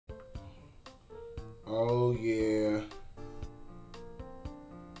Oh yeah.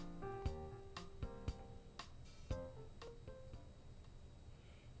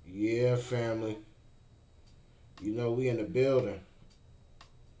 Yeah, family. You know we in the building.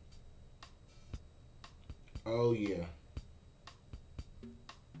 Oh yeah.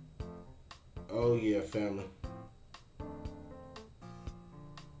 Oh yeah, family.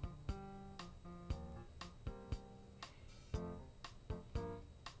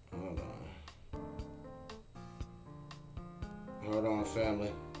 Hold on. Hold on,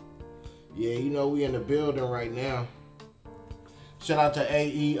 family. Yeah, you know we in the building right now. Shout out to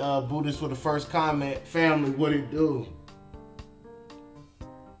AE Buddhist for the first comment. Family, what it do?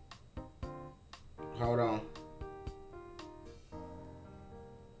 Hold on.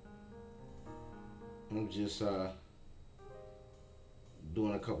 I'm just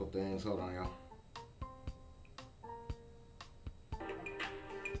doing a couple things. Hold on, y'all.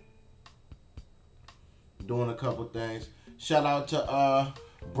 Doing a couple things. Shout out to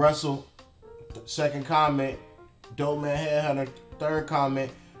Brussel, second comment. Dope Man Headhunter, third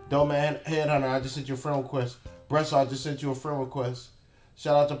comment. Dope Man Headhunter, I just sent you a friend request. Brussel, I just sent you a friend request.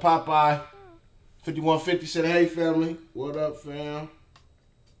 Shout out to Popeye. 5150 said, hey family. What up, fam?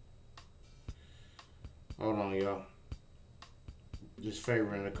 Hold on, y'all. Just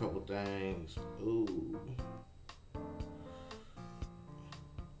favoring a couple things. Ooh.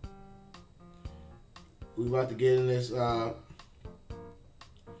 We about to get in this, you know,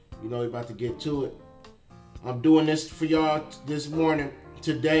 we about to get to it. I'm doing this for y'all this morning,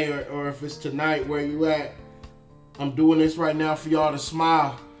 today, or if it's tonight, where you at. I'm doing this right now for y'all to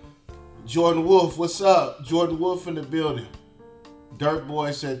smile. Jordan Wolf, what's up? Jordan Wolf in the building. Dirt Boy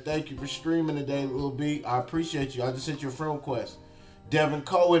said, thank you for streaming today, Lil B. I appreciate you. I just sent you a friend request. Devin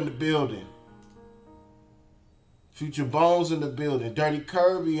Cole in the building. Future Bones in the building. Dirty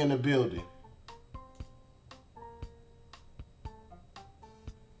Kirby in the building.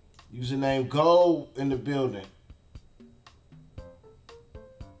 Username Gold in the building.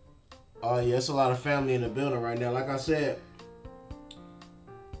 Oh yeah, it's a lot of family in the building right now. Like I said,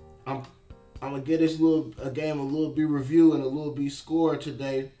 I'm gonna get this game a Lil B review and a Lil B score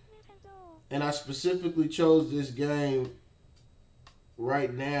today. And I specifically chose this game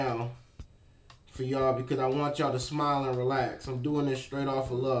right now for y'all because I want y'all to smile and relax. I'm doing this straight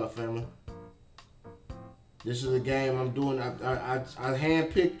off of love, family. This is a game I'm doing. I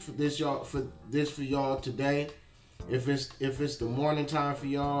handpicked for y'all today. If it's the morning time for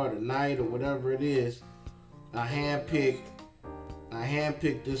y'all or the night or whatever it is, I handpicked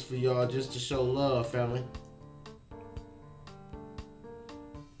this for y'all just to show love, family.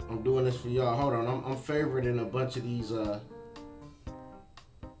 I'm doing this for y'all. Hold on, I'm favoriting a bunch of these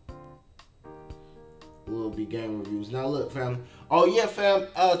Lil B game reviews. Now look, fam. Oh yeah, fam.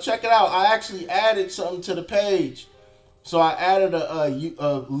 Check it out. I actually added something to the page. So I added a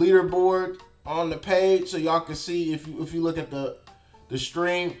leaderboard on the page so y'all can see if you look at the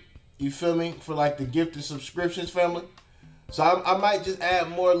stream. You feel me? For like the gifted subscriptions, family. So I might just add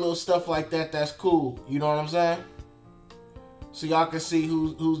more little stuff like that. That's cool. You know what I'm saying? So y'all can see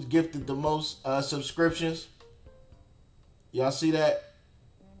who's gifted the most subscriptions. Y'all see that?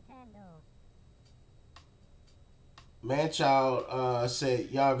 Manchild said,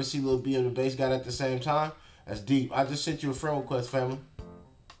 y'all ever see Lil B and the bass guy at the same time? That's deep. I just sent you a friend request, family.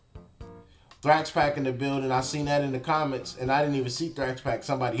 Thrax Pack in the building. I seen that in the comments, and I didn't even see Thrax Pack.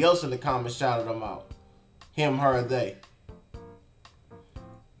 Somebody else in the comments shouted them out. Him, her, they.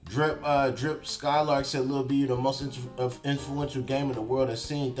 Drip Skylark said, Lil B, you the most influential gamer the world has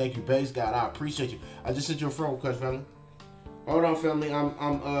seen. Thank you, bass god. I appreciate you. I just sent you a friend request, family. Hold on, family.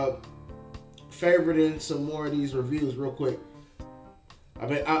 I'm favoriting some more of these reviews real quick. I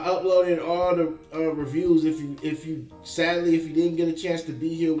uploaded all the reviews. If you sadly didn't get a chance to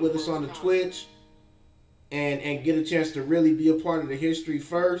be here with us on the Twitch and get a chance to really be a part of the history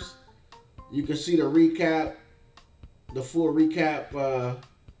first, you can see the recap, the full recaps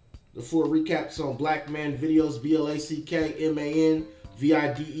on Black Man Videos,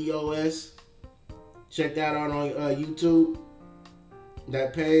 BlackManVideos. Check that out on YouTube.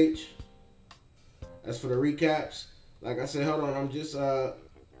 That page. That's for the recaps. Like I said, hold on. I'm just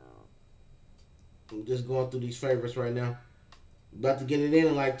going through these favorites right now. About to get it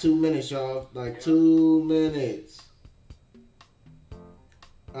in like 2 minutes, y'all. Like 2 minutes.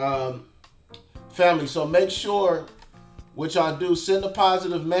 Family, so make sure what y'all do, send a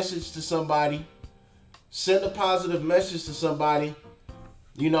positive message to somebody. Send a positive message to somebody.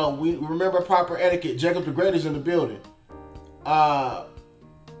 You know, we remember proper etiquette. Jacob the Great is in the building.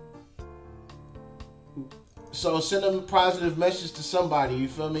 So send a positive message to somebody, you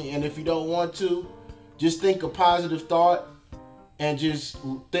feel me? And if you don't want to, just think a positive thought and just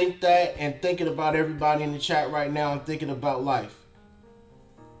think that and thinking about everybody in the chat right now and thinking about life.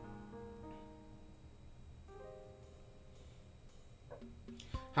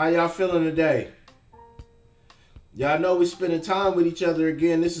 How y'all feeling today? Y'all know we're spending time with each other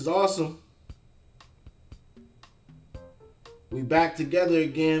again. This is awesome. We back together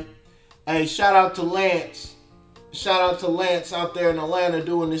again. Hey, shout out to Lance. Shout out to Lance out there in Atlanta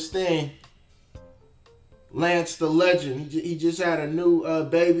doing this thing. Lance the legend. He just had a new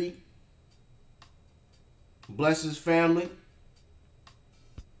baby. Bless his family.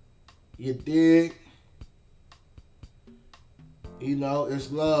 You dig? You know,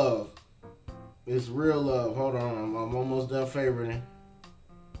 it's love. It's real love. Hold on, I'm almost done favoriting.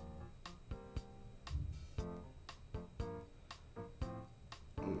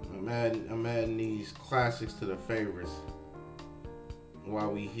 I'm adding these classics to the favorites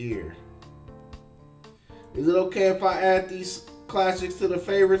while we here. Is it okay if I add these classics to the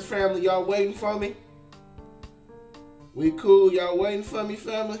favorites, family? Y'all waiting for me? We cool? Y'all waiting for me,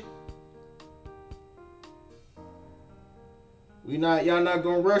 family? Y'all not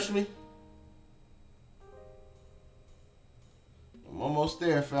gonna rush me? I'm almost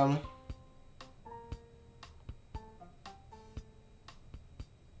there, family.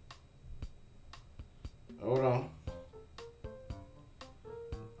 Hold on.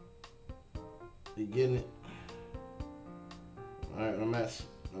 You getting it? All right,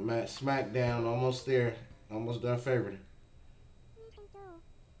 I'm at SmackDown, almost there, almost done favoriting.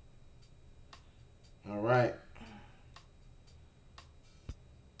 All right.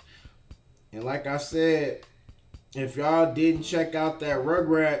 And like I said, if y'all didn't check out that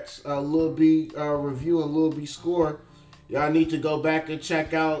Rugrats Lil B review and Lil B score, y'all need to go back and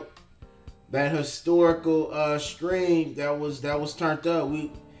check out that historical stream that was turned up.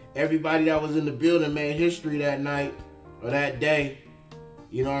 Everybody that was in the building made history that night or that day.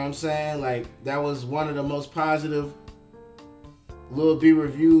 You know what I'm saying? Like, that was one of the most positive Lil B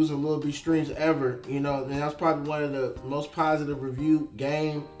reviews and Lil B streams ever. You know, and that's probably one of the most positive review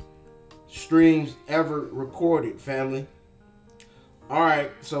game streams ever recorded, family. All right,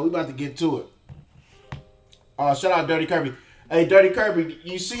 so we about to get to it. Shout out Dirty Kirby. Hey, Dirty Kirby,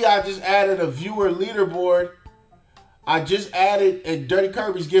 you see I just added a viewer leaderboard. I just added, and Dirty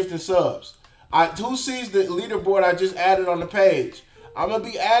Kirby's gifting subs. Who sees the leaderboard I just added on the page? I'm going to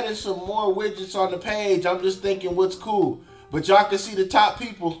be adding some more widgets on the page. I'm just thinking what's cool. But y'all can see the top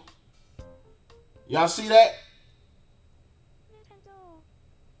people. Y'all see that?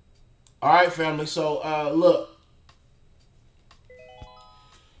 All right, family. So, look.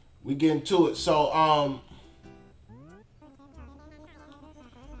 We getting to it. So,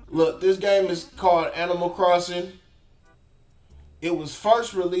 look, this game is called Animal Crossing. It was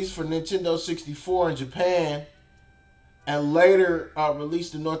first released for Nintendo 64 in Japan and later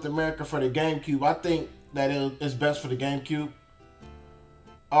released in North America for the Gamecube. I think that it's best for the Gamecube.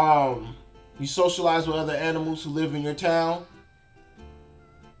 You socialize with other animals who live in your town.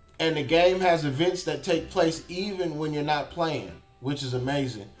 And the game has events that take place even when you're not playing, which is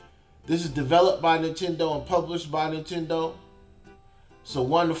amazing. This is developed by Nintendo and published by Nintendo. It's a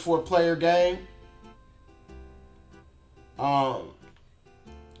 1 to 4 player game.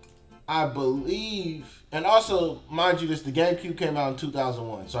 I believe, and also, mind you, the GameCube came out in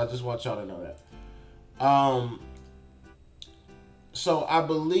 2001, so I just want y'all to know that. So I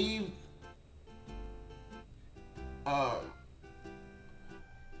believe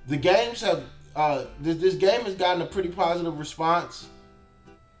the games have, this game has gotten a pretty positive response.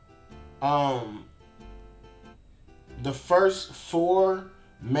 The first 4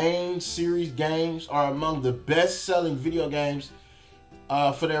 main series games are among the best-selling video games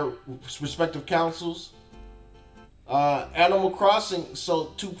for their respective consoles. Animal Crossing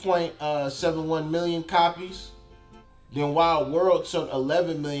sold 2.71 million copies. Then Wild World sold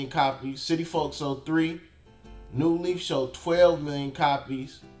 11 million copies. City Folk sold 3. New Leaf sold 12 million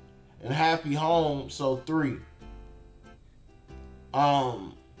copies. And Happy Home sold 3.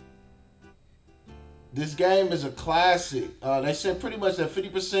 This game is a classic. They said pretty much that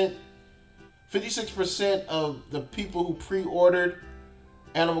 56% of the people who pre-ordered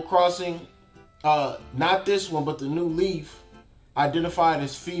Animal Crossing, not this one, but the New Leaf, identified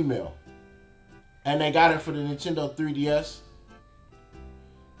as female. And they got it for the Nintendo 3DS.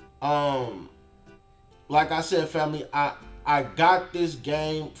 Like I said, family, I got this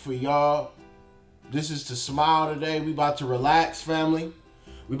game for y'all. This is to smile today. We about to relax, family.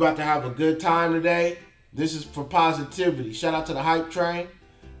 We about to have a good time today. This is for positivity. Shout out to the Hype Train.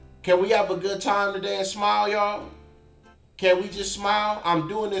 Can we have a good time today and smile, y'all? Can we just smile? I'm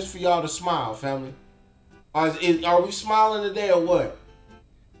doing this for y'all to smile, family. Are we smiling today or what?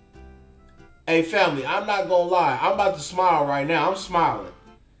 Hey, family, I'm not gonna lie. I'm about to smile right now. I'm smiling.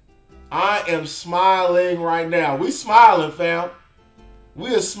 I am smiling right now. We smiling, fam.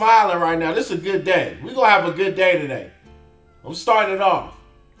 We are smiling right now. This is a good day. We're gonna have a good day today. I'm starting it off.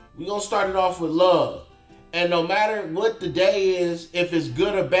 We're gonna start it off with love. And no matter what the day is, if it's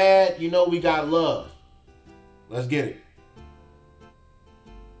good or bad, you know we got love. Let's get it.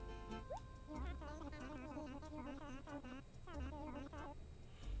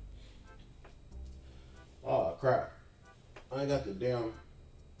 Oh crap. I ain't got the damn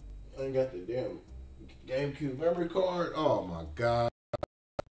Gamecube memory card. Oh my god.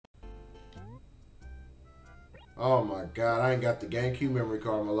 Oh my god, I ain't got the Gamecube memory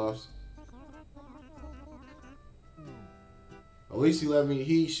card, my loves. At least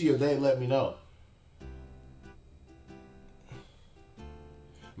she or they let me know.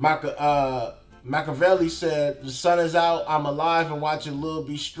 Machiavelli said, the sun is out, I'm alive and watching Lil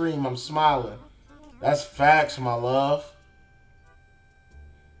B stream, I'm smiling. That's facts, my love.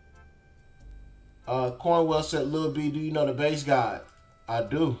 Cornwell said, Lil B, do you know the bass god? I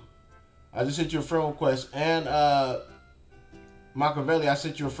do. I just sent you a friend request. And Machiavelli, I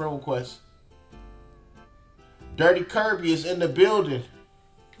sent you a friend request. Dirty Kirby is in the building.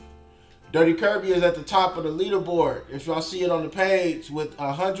 Dirty Kirby is at the top of the leaderboard. If y'all see it on the page with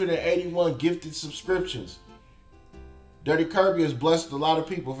 181 gifted subscriptions. Dirty Kirby has blessed a lot of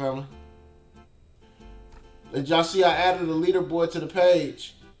people, family. Did y'all see I added a leaderboard to the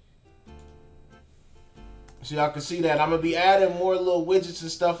page? So y'all can see that. I'm going to be adding more little widgets and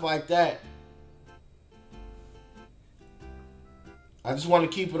stuff like that. I just want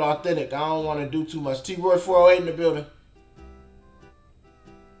to keep it authentic. I don't want to do too much. T-Roy 408 in the building.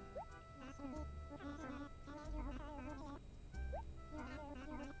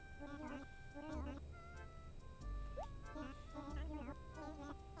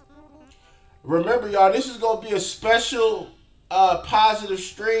 Remember, y'all, this is going to be a special positive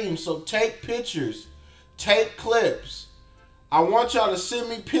stream. So take pictures. Take clips. I want y'all to send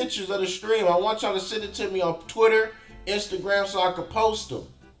me pictures of the stream. I want y'all to send it to me on Twitter, Instagram, so I can post them.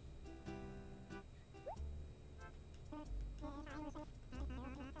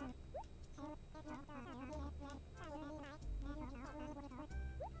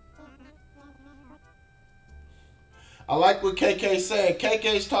 I like what KK's saying.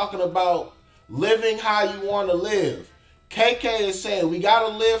 KK's talking about living how you want to live. KK is saying we got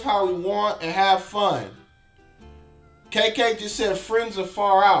to live how we want and have fun. KK just said friends are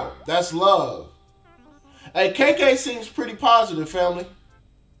far out. That's love. Hey, KK seems pretty positive, family.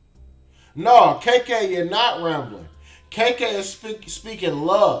 No, KK, you're not rambling. KK is speaking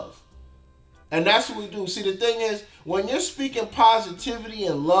love. And that's what we do. See, the thing is, when you're speaking positivity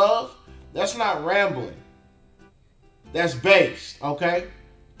and love, that's not rambling. That's based, okay?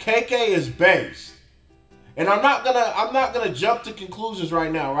 KK is based. And I'm not gonna jump to conclusions right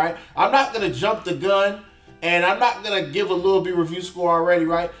now, right? I'm not gonna jump the gun. And I'm not going to give a Lil B review score already,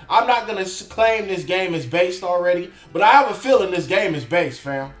 right? I'm not going to claim this game is based already. But I have a feeling this game is based,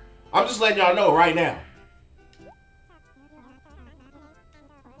 fam. I'm just letting y'all know right now.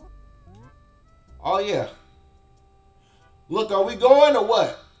 Oh, yeah. Look, are we going or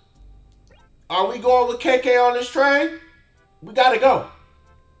what? Are we going with KK on this train? We got to go.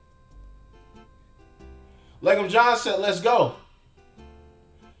 Legum John said, let's go.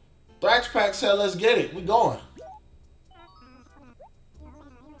 Thrax Pack said, let's get it. We going.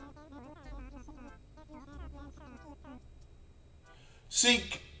 See,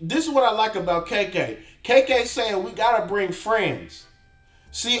 this is what I like about KK. KK saying we got to bring friends.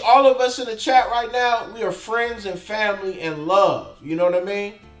 See, all of us in the chat right now, we are friends and family and love. You know what I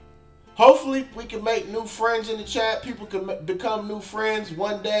mean? Hopefully, we can make new friends in the chat. People can become new friends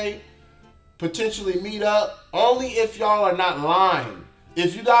one day. Potentially meet up. Only if y'all are not lying.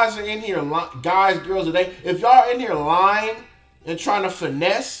 If you guys are in here, guys, girls, today, if y'all are in here lying and trying to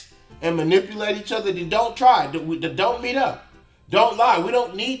finesse and manipulate each other, then don't try. Don't meet up. Don't lie. We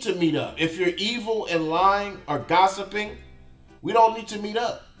don't need to meet up. If you're evil and lying or gossiping, we don't need to meet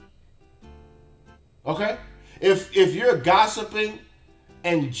up. Okay? If you're gossiping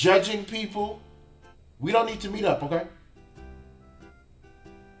and judging people, we don't need to meet up, okay?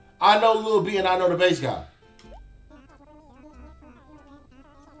 I know Lil B and I know the bass guy.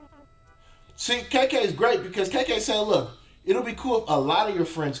 See, KK is great because KK saying, look, it'll be cool if a lot of your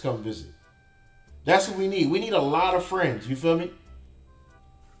friends come visit. That's what we need. We need a lot of friends. You feel me?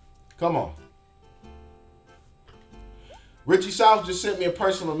 Come on. Richie South just sent me a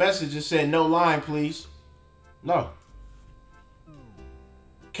personal message and said, no line, please. No.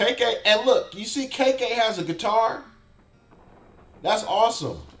 KK, and look, you see KK has a guitar? That's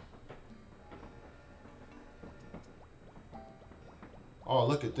awesome. Oh,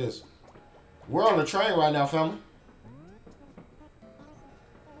 look at this. We're on the train right now, family.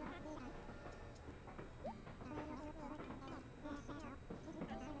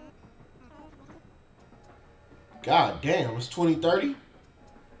 God damn, it's 2030?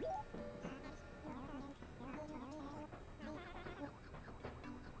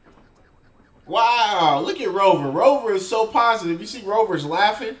 Wow, look at Rover. Rover is so positive. You see Rover's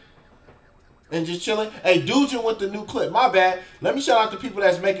laughing and just chilling. Hey, Dujin with the new clip. My bad. Let me shout out the people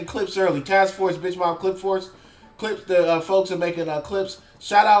that's making clips early. Task Force, Bitch Mom Clip Force. Clips, the folks are making clips.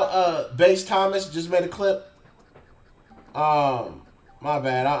 Shout out Bass Thomas, just made a clip. My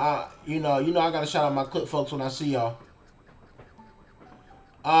bad. You know I gotta shout out my clip folks when I see y'all.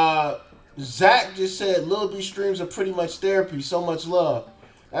 Zach just said Lil B streams are pretty much therapy. So much love.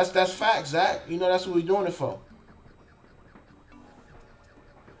 That's facts, Zach. You know that's what we're doing it for.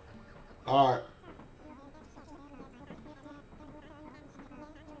 All right.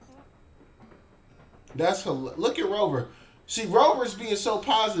 Look at Rover. See, Rover's being so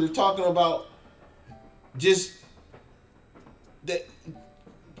positive, talking about just that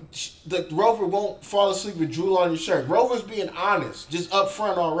the Rover won't fall asleep with drool on your shirt. Rover's being honest, just up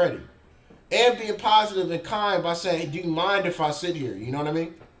front already. And being positive and kind by saying, hey, do you mind if I sit here? You know what I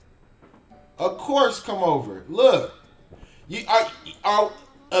mean? Of course, come over. Look.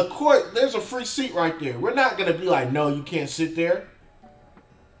 Of course, there's a free seat right there. We're not going to be like, no, you can't sit there.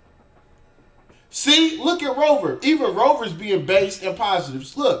 See, look at Rover. Even Rover's being based and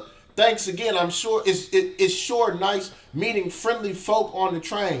positives. Look, thanks again. I'm sure it's sure nice meeting friendly folk on the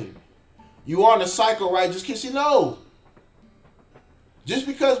train. You on a cycle, right? Just kiss you. No. Just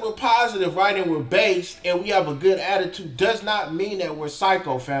because we're positive, right, and we're based and we have a good attitude does not mean that we're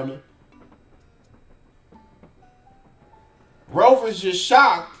psycho, family. Rover's just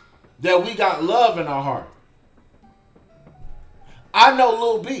shocked that we got love in our heart. I know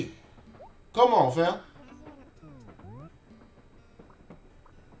Lil B. Come on, fam.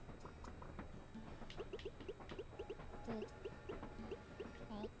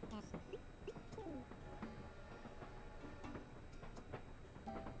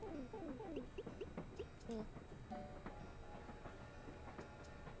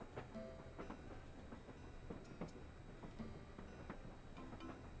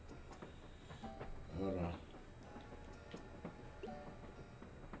 Hold on.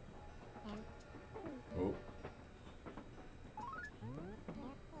 Oh.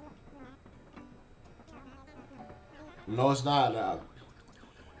 No, it's not.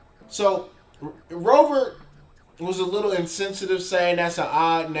 So, Rover was a little insensitive saying that's an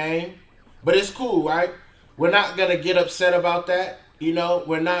odd name. But it's cool, right? We're not going to get upset about that. You know,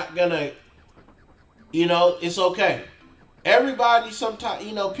 we're not going to, you know, it's okay. Everybody sometimes,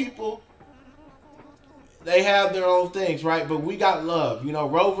 you know, people, they have their own things, right? But we got love. You know,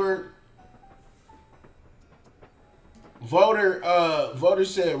 Voter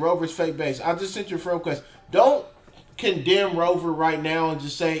said Rover's fake base. I just sent you a friend request. Don't condemn Rover right now and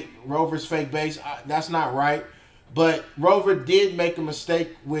just say Rover's fake base. That's not right. But Rover did make a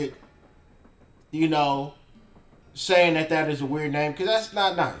mistake with, you know, saying that is a weird name, because that's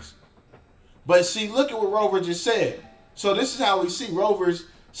not nice. But see, look at what Rover just said. So this is how we see Rover's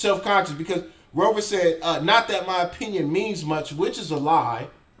self-conscious, because Rover said, not that my opinion means much, which is a lie.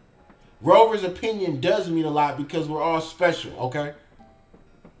 Rover's opinion does mean a lot because we're all special, okay?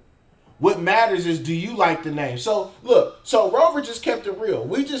 What matters is, do you like the name? So, look, so Rover just kept it real.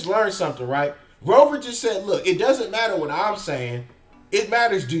 We just learned something, right? Rover just said, look, it doesn't matter what I'm saying. It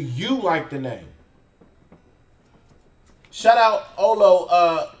matters, do you like the name? Shout out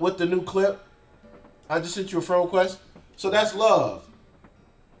Olo with the new clip. I just sent you a friend request. So that's love.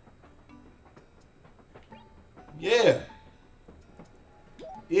 Yeah.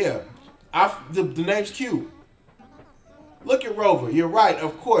 Yeah. The name's cute. Look at Rover. You're right.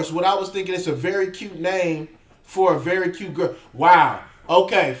 Of course. What I was thinking, it's a very cute name for a very cute girl. Wow.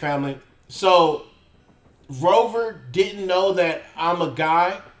 Okay, family. So Rover didn't know that I'm a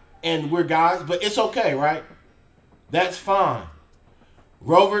guy and we're guys, but it's okay, right? That's fine.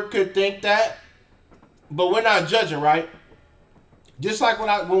 Rover could think that, but we're not judging, right? Just like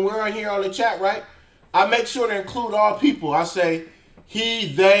when we're on here on the chat, right? I make sure to include all people. I say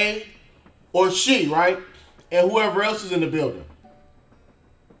he, they, or she, right? And whoever else is in the building.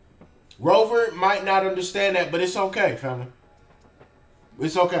 Rover might not understand that, but it's okay, family.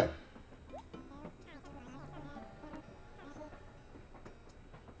 It's okay.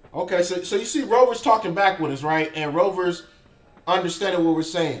 Okay, so you see Rover's talking back with us, right? And Rover's understanding what we're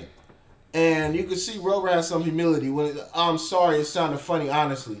saying. And you can see Rover has some humility. When I'm sorry, it sounded funny,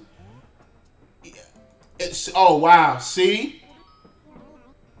 honestly. It's oh wow, see,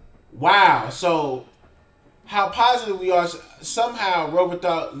 wow. So how positive we are. Somehow Rover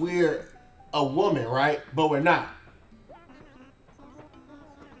thought we're a woman, right? But we're not.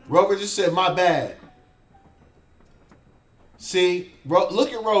 Rover just said my bad. See,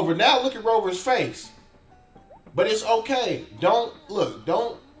 look at Rover now. Look at Rover's face. But it's okay. Don't look.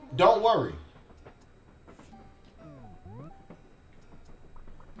 Don't worry.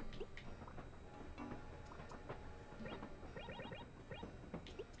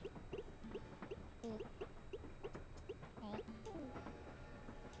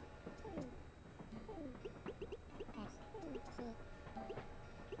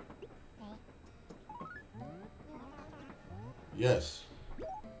 Yes.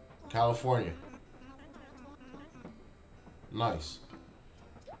 California. Nice.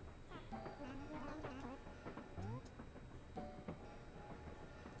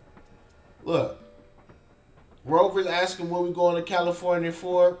 Look, Rover's asking what we going to California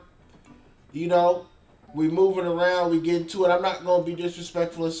for. You know, we moving around, we get into it. I'm not gonna be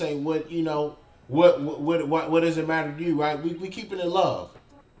disrespectful and say what you know. What does it matter to you, right? We keep it in love.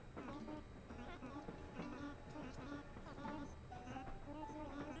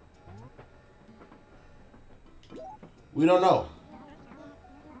 We don't know.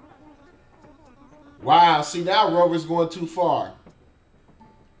 Wow, see now Rover's going too far.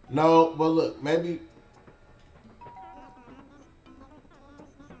 No, but look, maybe.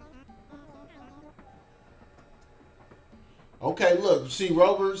 Okay, look, see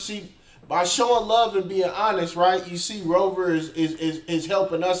Rover, see by showing love and being honest, right? You see Rover is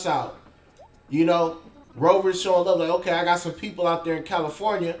helping us out. You know, Rover's showing love like, okay, I got some people out there in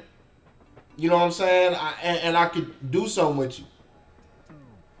California. You know what I'm saying? And I could do something with you.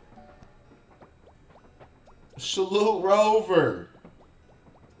 Salute Rover.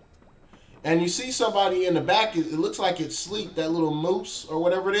 And you see somebody in the back, it looks like it's sleep, that little moose or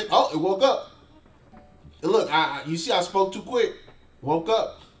whatever it is. Oh, it woke up. And look, you see I spoke too quick. Woke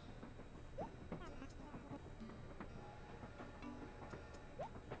up.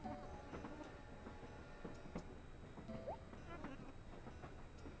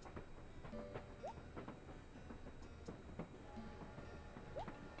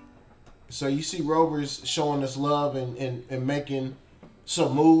 So you see Rover's showing us love and making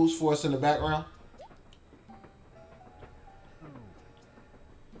some moves for us in the background.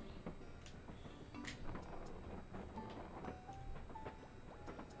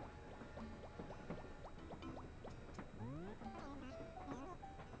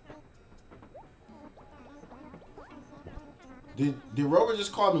 Did Rover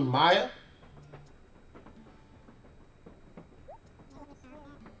just call me Maya?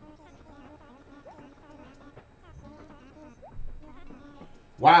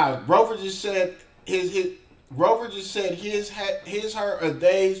 Wow, Rover just said his Rover just said his her or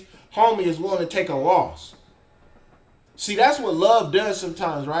they's homie is willing to take a loss. See, that's what love does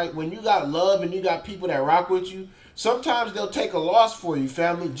sometimes, right? When you got love and you got people that rock with you, sometimes they'll take a loss for you,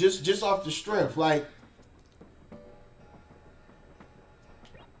 family, just off the strength. Like,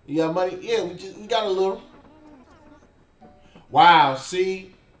 you got money? Yeah, we got a little. Wow,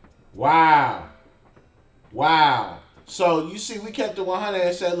 see? Wow. Wow. So you see, we kept it 100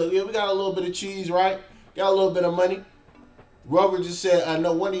 and said, look, yeah, we got a little bit of cheese, right? Got a little bit of money. Rover just said,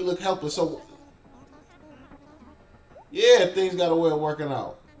 no wonder you look helpless. So, yeah, things got a way of working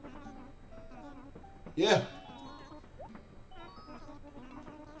out. Yeah.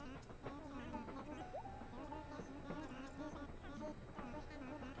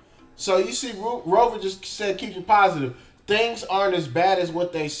 So you see, Rover just said, keep it positive. Things aren't as bad as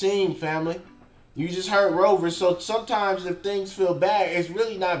what they seem, family. You just heard Rover. So sometimes if things feel bad, it's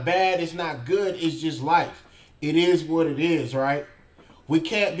really not bad. It's not good. It's just life. It is what it is, right? We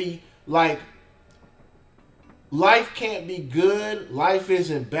can't be like, life can't be good. Life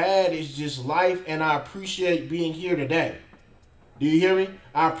isn't bad. It's just life. And I appreciate being here today. Do you hear me?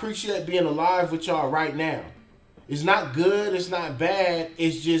 I appreciate being alive with y'all right now. It's not good. It's not bad.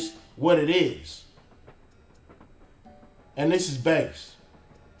 It's just what it is. And this is base.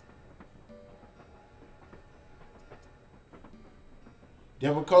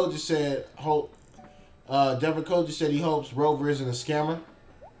 Devin Cole just said, Devin Cole just said he hopes Rover isn't a scammer.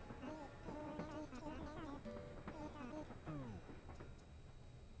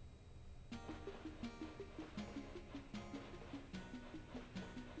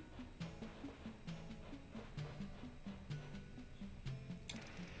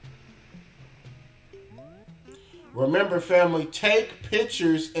 Remember, family, take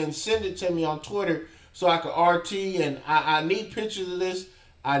pictures and send it to me on Twitter so I can RT. And I need pictures of this.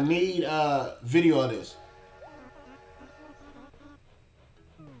 I need video of this.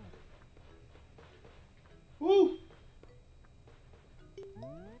 Woo.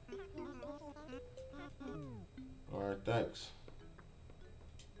 All right, thanks.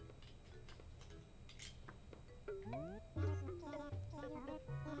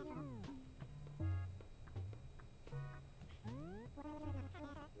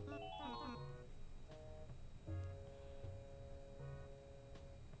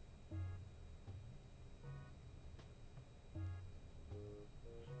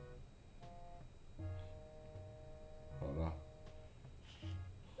 Hold on.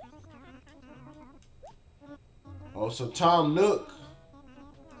 Oh, so Tom Nook.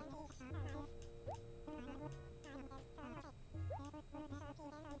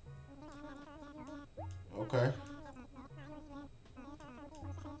 Okay.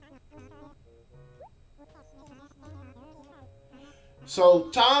 So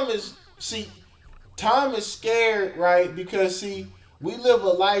Tom is scared, right? Because see, we live a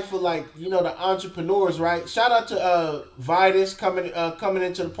life of like, you know, the entrepreneurs, right? Shout out to Vitus coming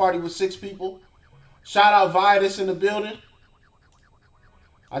into the party with 6 people. Shout out Vitus in the building.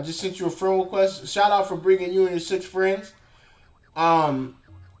 I just sent you a friend request. Shout out for bringing you and your 6 friends.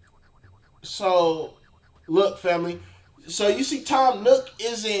 So look, family. So you see, Tom Nook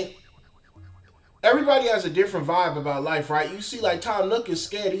isn't. Everybody has a different vibe about life, right? You see, like Tom Nook is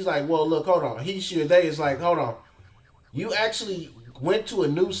scared. He's like, well, look, hold on. He, she, or they is like, hold on. You actually went to a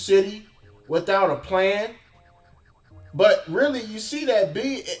new city without a plan. But really, you see that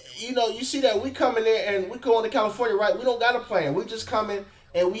you see that we come in there and we go into California, right? We don't got a plan. We just come in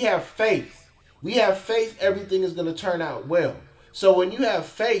and we have faith. We have faith everything is going to turn out well. So when you have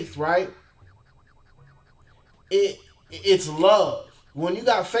faith, right, it's love. When you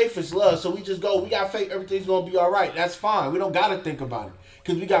got faith, it's love. So we just go, we got faith, everything's going to be all right. That's fine. We don't got to think about it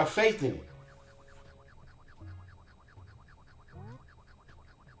because we got faith in it.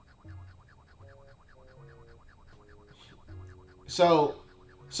 So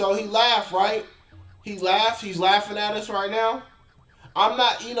he laughed, right? He laughed. He's laughing at us right now. I'm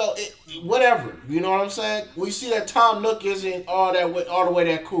not, whatever. You know what I'm saying? We see that Tom Nook isn't all the way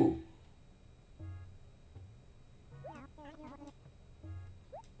that cool.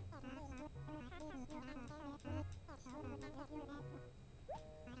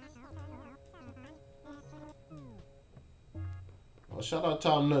 Well, shout out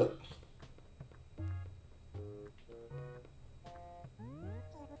Tom Nook.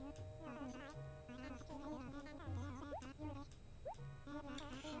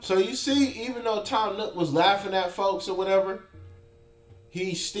 So you see, even though Tom Nook was laughing at folks or whatever,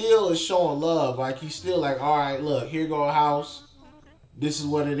 he still is showing love. Like he's still like, all right, look, here go a house. This is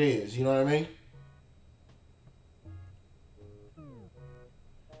what it is. You know what I mean?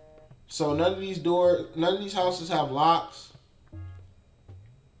 So none of these houses have locks.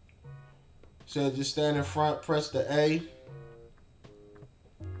 So just stand in front, press the A.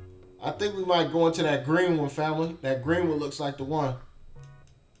 I think we might go into that green one, family. That green one looks like the one.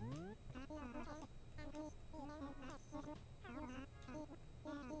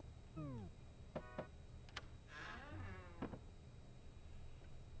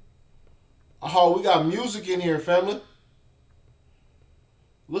 Oh, we got music in here, family.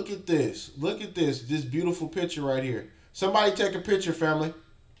 Look at this. Look at this. This beautiful picture right here. Somebody take a picture, family.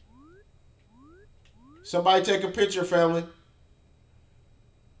 Somebody take a picture, family.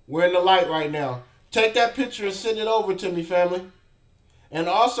 We're in the light right now. Take that picture and send it over to me, family. And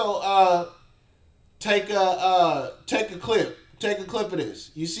also, take a clip. Take a clip of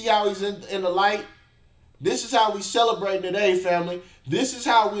this. You see how he's in the light? This is how we celebrate today, family. This is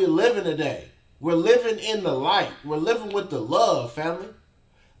how we're living today. We're living in the light. We're living with the love, family.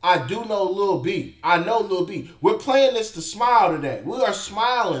 I do know Lil B. I know Lil B. We're playing this to smile today. We are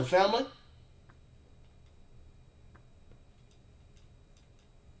smiling, family.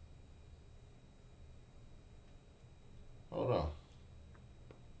 Hold on.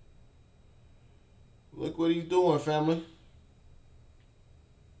 Look what he's doing, family.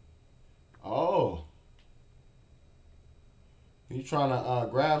 Oh. He's trying to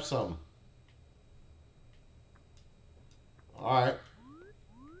grab something. All right.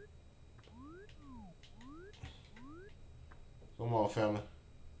 Come on, family.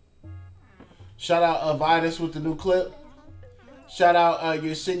 Shout out Vitus with the new clip. Shout out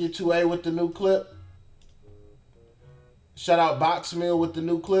your Senior 2A with the new clip. Shout out Boxmill with the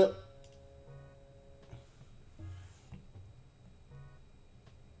new clip.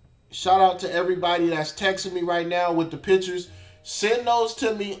 Shout out to everybody that's texting me right now with the pictures. Send those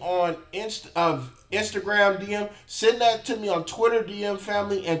to me on Instagram DM. Send that to me on Twitter DM,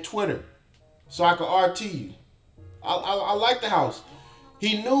 family, and Twitter, so I can RT you. I like the house.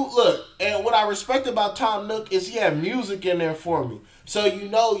 He knew, look, and what I respect about Tom Nook is he had music in there for me. So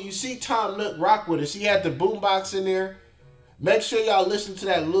you see Tom Nook rock with us. He had the boombox in there. Make sure y'all listen to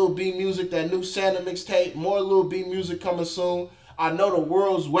that Lil B music, that new Santa mixtape. More Lil B music coming soon. I know the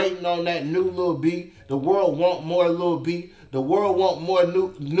world's waiting on that new Lil B. The world want more Lil B. The world want more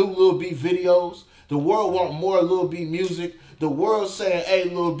new Lil B videos. The world want more Lil B music. The world saying, hey,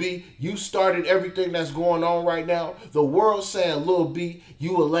 Lil B, you started everything that's going on right now. The world saying, Lil B,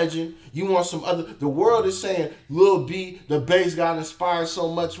 you a legend. You want some other. The world is saying, Lil B, the bass got inspired so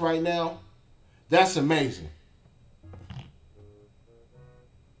much right now. That's amazing.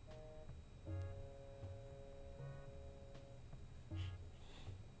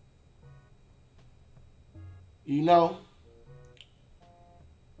 You know?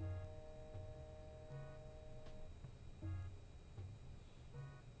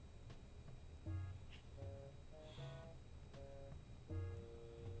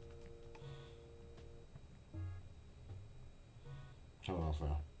 Hold on, fam.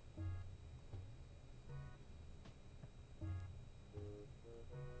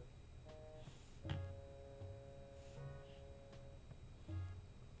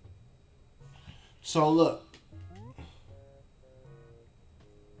 So look.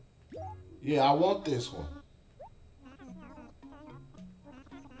 Yeah, I want this one.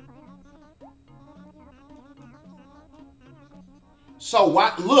 So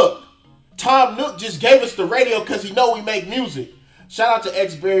what? Look, Tom Nook just gave us the radio because he know we make music. Shout out to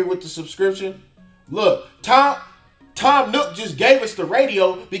X Berry with the subscription. Look, Tom Nook just gave us the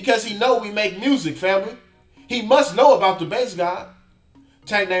radio because he know we make music, family. He must know about the bass god.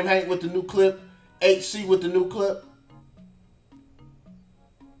 Tank name Hank with the new clip. HC with the new clip.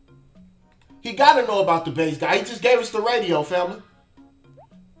 He got to know about the bass guy. He just gave us the radio, family.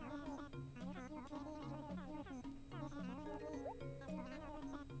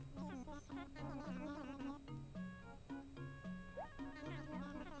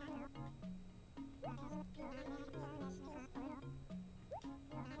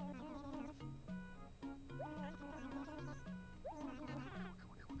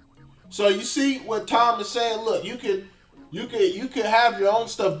 So you see what Tom is saying? Look, you could have your own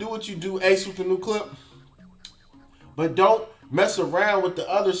stuff, do what you do, Ace with the new clip. But don't mess around with the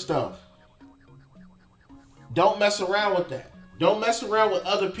other stuff. Don't mess around with that. Don't mess around with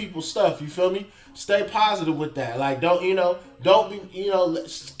other people's stuff, you feel me? Stay positive with that. Like don't be,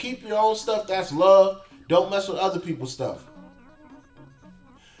 keep your own stuff, that's love. Don't mess with other people's stuff.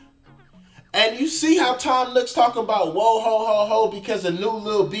 And you see how Tom Nook's talking about whoa ho ho ho because of new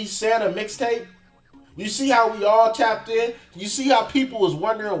Lil B Santa mixtape? You see how we all tapped in? You see how people was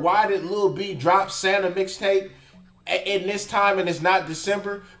wondering why did Lil B drop Santa mixtape in this time and it's not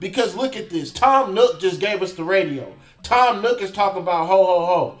December? Because look at this. Tom Nook just gave us the radio. Tom Nook is talking about ho ho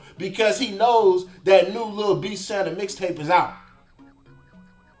ho because he knows that new Lil B Santa mixtape is out.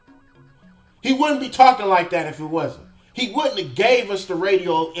 He wouldn't be talking like that if it wasn't. He wouldn't have gave us the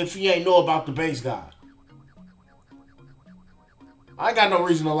radio if he ain't know about the bass god. I ain't got no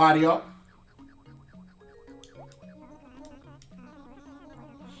reason to lie to y'all.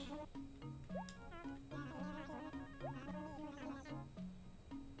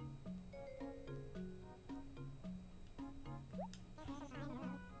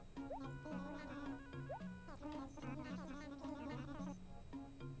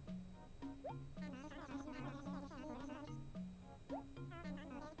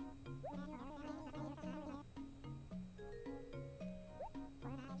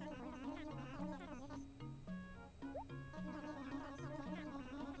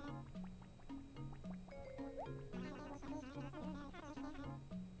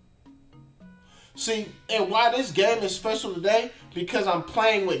 See, and why this game is special today? Because I'm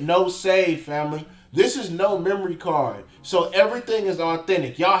playing with no save, family. This is no memory card. So everything is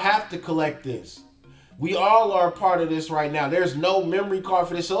authentic. Y'all have to collect this. We all are a part of this right now. There's no memory card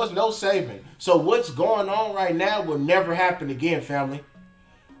for this, so there's no saving. So what's going on right now will never happen again, family.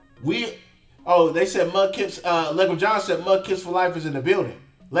 They said Mudkips, Legum John said Mudkips for Life is in the building.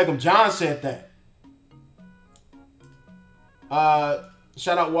 Legum John said that.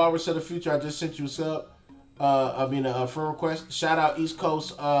 Shout out Walrus of the Future. I just sent you a sub. A friend request. Shout out East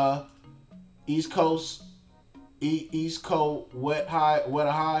Coast Wet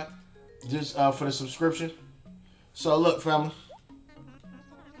High. Just for the subscription. So look, family.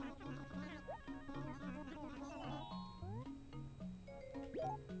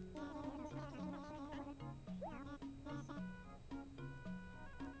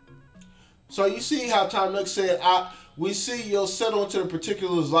 So you see how Tom Nook said, we see you'll settle into the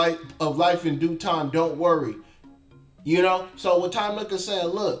particulars of life in due time. Don't worry. You know? So what Tom Nook is saying,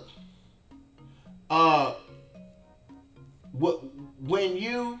 look, uh, when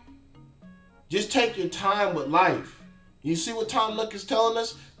you just take your time with life. You see what Tom Nook is telling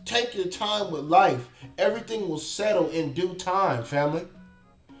us? Take your time with life. Everything will settle in due time, family.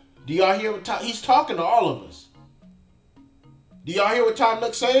 Do y'all hear what he's talking to all of us? Do y'all hear what Tom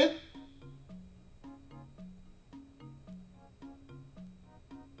Nook's saying?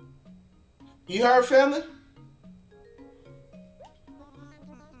 You heard, family?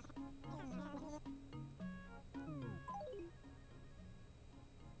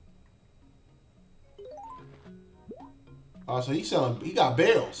 Oh, so he got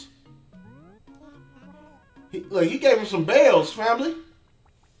bells. Look, he gave him some bells, family.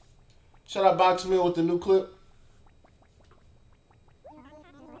 Shout out Boxman with the new clip.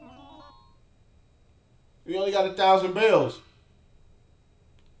 We only got 1,000 bells.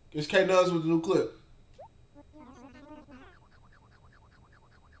 It's K Nugs with the new clip.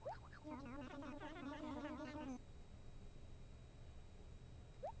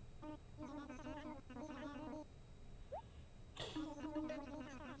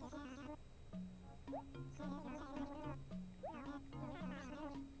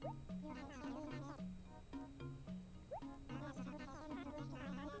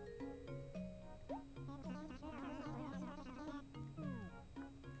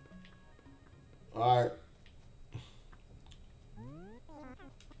 All right.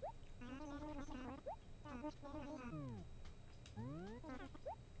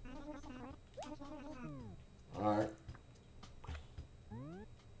 All right.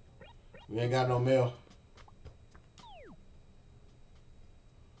 We ain't got no mail.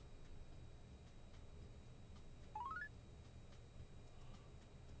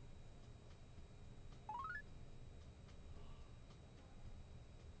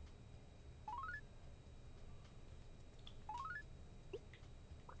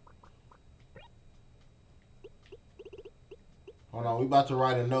 Hold on, we about to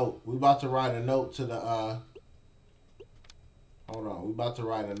write a note. We about to write a note to the hold on, we about to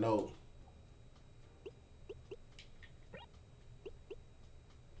write a note.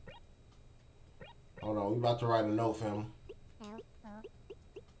 Hold on, we about to write a note, family.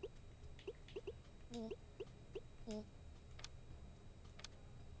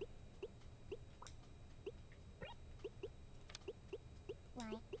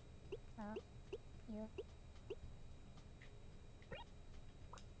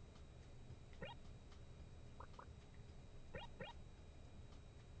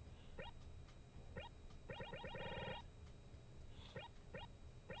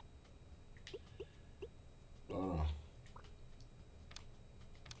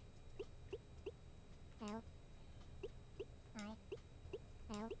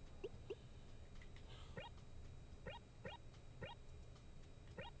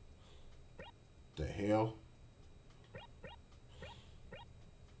 The hell?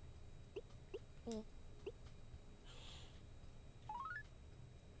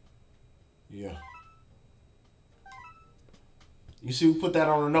 Yeah. You see, we put that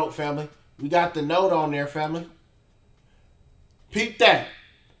on a note, family. We got the note on there, family. Peep that.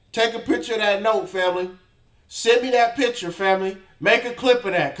 Take a picture of that note, family. Send me that picture, family. Make a clip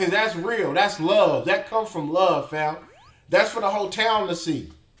of that, because that's real. That's love. That comes from love, fam. That's for the whole town to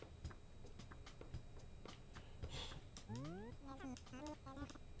see.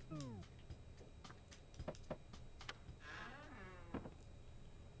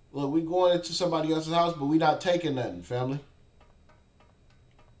 Look, we going into somebody else's house, but we not taking nothing, family.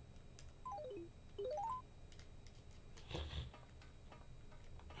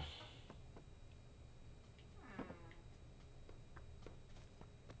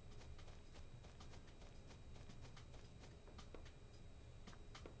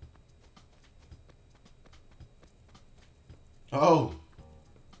 Oh.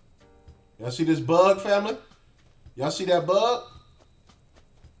 Y'all see this bug, family? Y'all see that bug?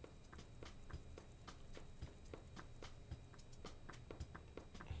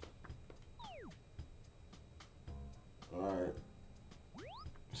 Alright.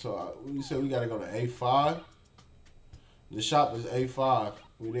 So we said we gotta go to A5. The shop is A5.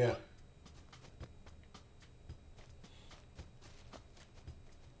 We there.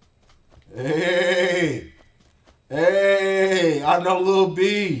 Hey! Hey! I know Lil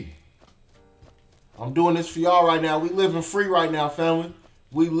B. I'm doing this for y'all right now. We living free right now, family.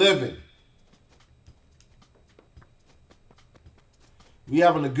 We living. We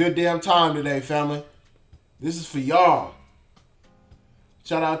having a good damn time today, family. This is for y'all.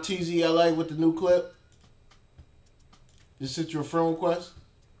 Shout out TZLA with the new clip. Just sent you a friend request.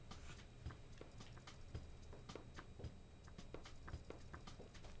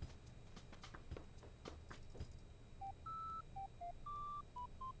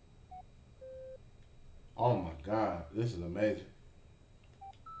 Oh my God, this is amazing.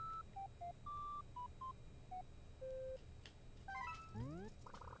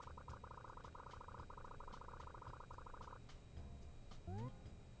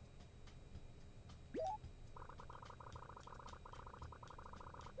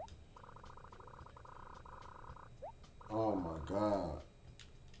 Oh my God.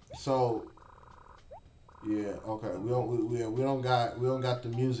 So yeah, okay. We don't got the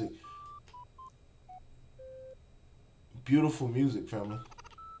music. Beautiful music, family.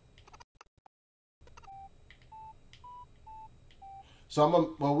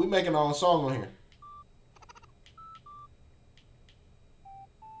 So well, we making our own song on here.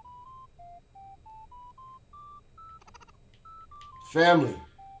 Family.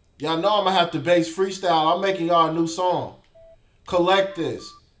 Y'all know I'm gonna have to bass freestyle. I'm making y'all a new song. Collect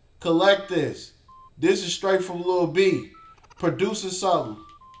this. Collect this. This is straight from Lil B. Producing something.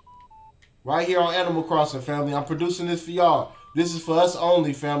 Right here on Animal Crossing, family. I'm producing this for y'all. This is for us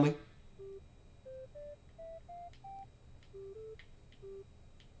only, family.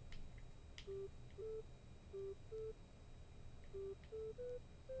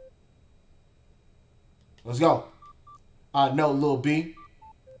 Let's go. I know Lil B.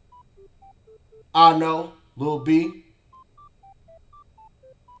 I know Lil B.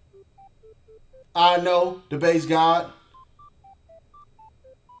 I know the bass god.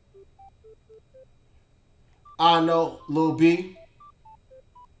 I know Lil B.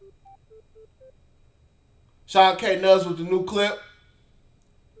 Shout out K Nuz with the new clip.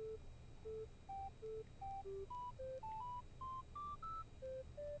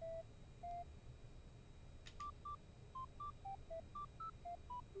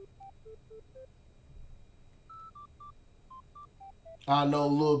 I know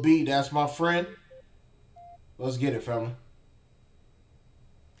Lil B. That's my friend. Let's get it, family.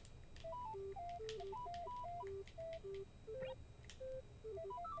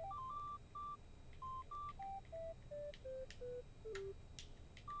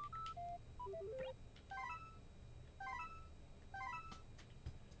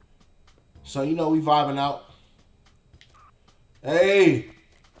 So you know we vibing out. Hey.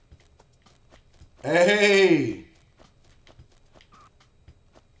 Hey.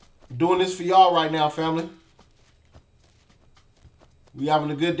 Doing this for y'all right now, family. We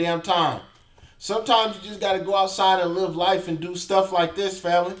having a good damn time. Sometimes you just got to go outside and live life and do stuff like this,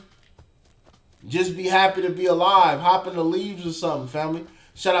 family. Just be happy to be alive. Hop in the leaves or something, family.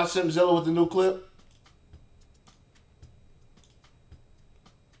 Shout out Simzilla with the new clip.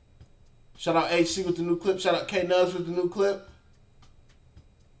 Shout out HC with the new clip. Shout out K Nuz with the new clip.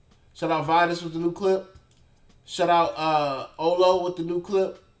 Shout out Vitus with the new clip. Shout out Olo with the new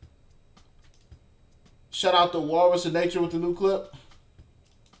clip. Shout out the Walrus of Nature with the new clip.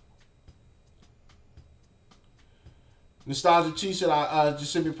 Nostalgia Chi said I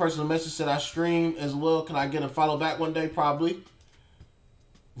just sent me a personal message, said I stream as well. Can I get a follow back one day? Probably.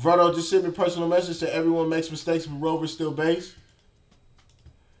 Verdo just sent me a personal message, said everyone makes mistakes but Rover still bass.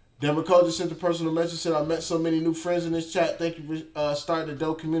 Demrico just sent a personal message, said I met so many new friends in this chat. Thank you for starting the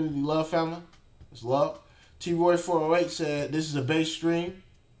dope community love family. It's love. T-Roy408 said this is a bass stream.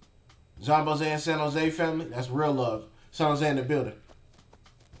 Zomboze and San Jose family. That's real love. San Jose in the building.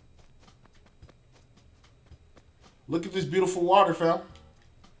 Look at this beautiful water, fam.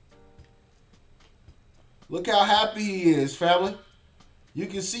 Look how happy he is, family. You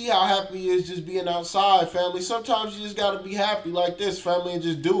can see how happy he is just being outside, family. Sometimes you just got to be happy like this, family, and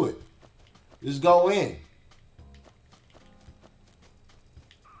just do it. Just go in.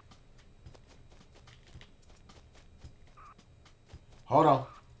 Hold on.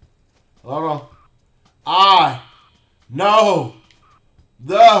 Hold on. I know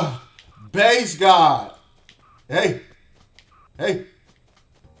the bass god. Hey. Hey.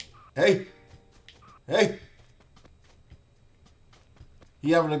 Hey. Hey. He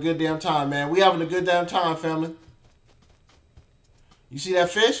having a good damn time, man. We having a good damn time, family. You see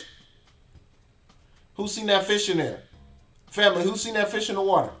that fish? Who seen that fish in there? Family, who seen that fish in the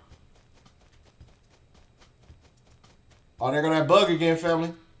water? Oh, there go that bug again,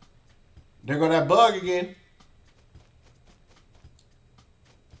 family. There go that bug again.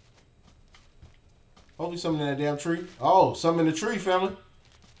 Hopefully something in that damn tree. Oh, something in the tree, family.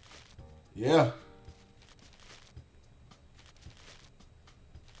 Yeah.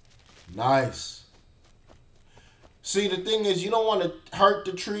 Nice. See, the thing is, you don't want to hurt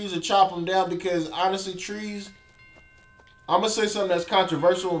the trees or chop them down because honestly, trees. I'm gonna say something that's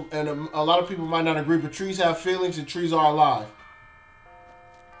controversial, and a lot of people might not agree, but trees have feelings and trees are alive.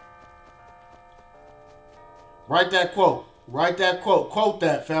 Write that quote. Write that quote. Quote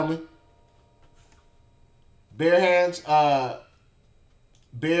that, family. Bare hands. Bare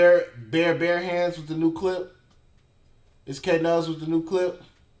hands with the new clip. It's K Nuz with the new clip.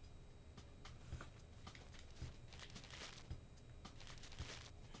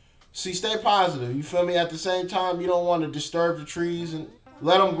 See, stay positive. You feel me? At the same time, you don't want to disturb the trees and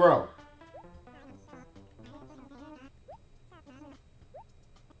let them grow.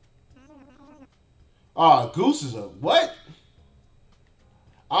 Oh, Goose is a what?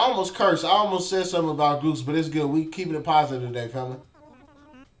 I almost cursed. I almost said something about Goose, but it's good. We keeping it positive today, family.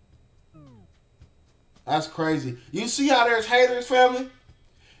 That's crazy. You see how there's haters, family?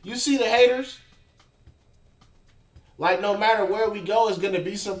 You see the haters? Like, no matter where we go, it's going to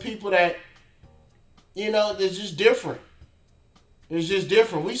be some people that, you know, it's just different. It's just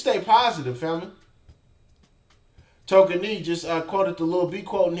different. We stay positive, family. Token E just quoted the Lil B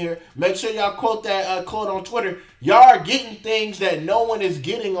quote in here. Make sure y'all quote that quote on Twitter. Y'all are getting things that no one is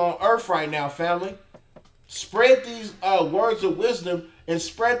getting on Earth right now, family. Spread these words of wisdom and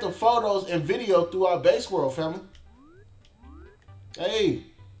spread the photos and video throughout base world, family. Hey.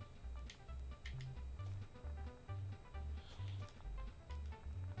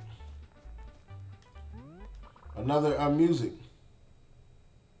 Another music.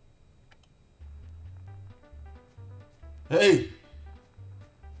 Hey.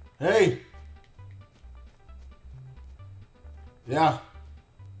 Hey. Yeah.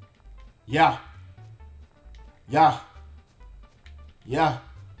 Yeah. Yeah. Yeah.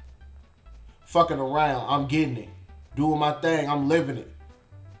 Fucking around. I'm getting it. Doing my thing. I'm living it.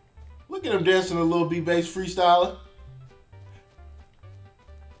 Look at him dancing a Lil B bass freestyler.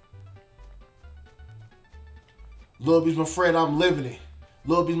 Lil B's my friend, I'm living it.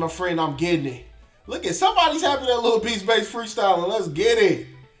 Lil B's my friend, I'm getting it. Look at somebody's happy that Lil B's bass freestyling. Let's get it.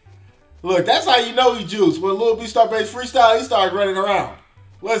 Look, that's how you know he juice. When Lil B start bass freestyle, he start running around.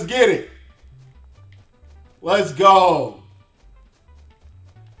 Let's get it. Let's go.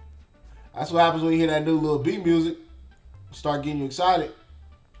 That's what happens when you hear that new Lil B music. Start getting you excited.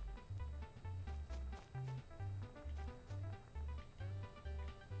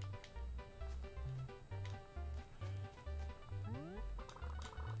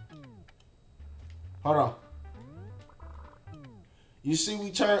 Hold on. You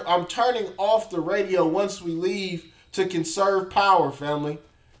see, I'm turning off the radio once we leave to conserve power, family.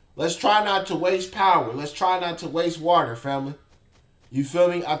 Let's try not to waste power. Let's try not to waste water, family. You feel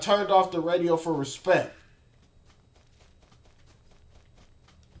me? I turned off the radio for respect.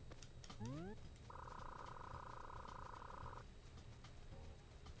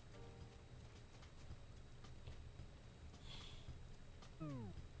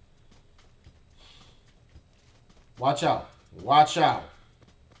 Watch out. Watch out.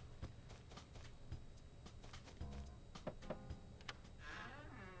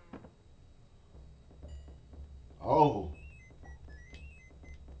 Oh.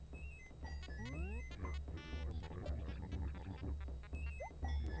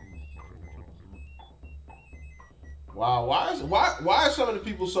 Wow, why are some of the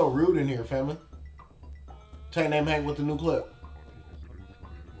people so rude in here, family? Take name hang with the new clip.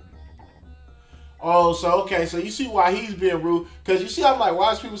 Oh, so okay, so you see why he's being rude. Because you see, I'm like,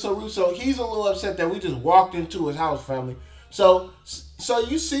 why is people so rude? So he's a little upset that we just walked into his house, family. So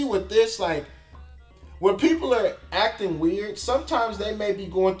you see with this, like, when people are acting weird, sometimes they may be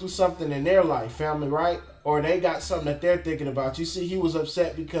going through something in their life, family, right? Or they got something that they're thinking about. You see, he was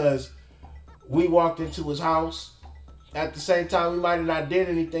upset because we walked into his house. At the same time, we might have not did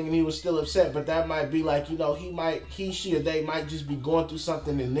anything and he was still upset. But that might be like, you know, he, she, or they might just be going through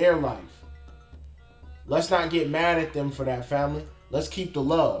something in their life. Let's not get mad at them for that, family. Let's keep the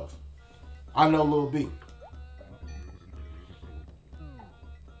love. I know Lil B.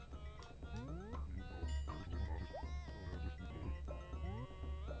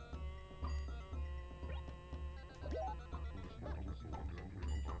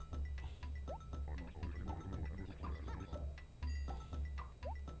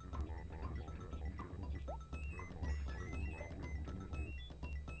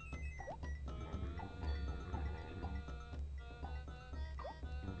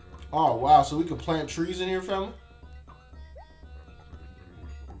 Oh, wow. So we can plant trees in here, family?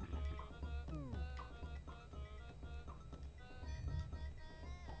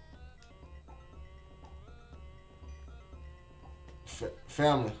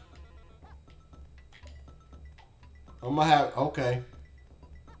 Family. I'm gonna have, okay.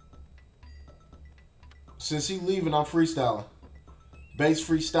 Since he leaving, I'm freestyling. Bass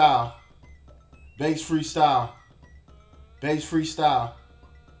freestyle. Bass freestyle. Bass freestyle.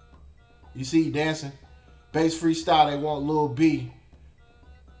 You see he dancing? Bass freestyle, they want Lil B.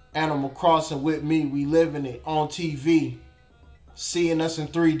 Animal Crossing with me, we living it on TV. Seeing us in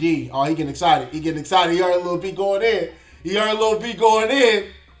 3D. Oh, he getting excited. He getting excited. He heard Lil B going in. He heard Lil B going in.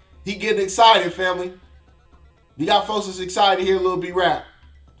 He getting excited, family. You got folks that's excited to hear Lil B rap.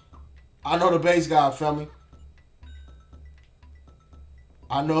 I know the bass god, family.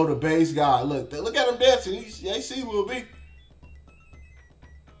 I know the bass god. Look at him dancing. They see Lil B.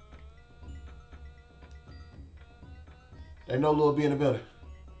 They know Lil B in the building.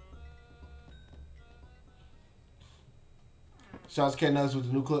 Shouts to K Nuts with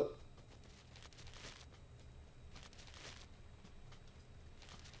the new clip.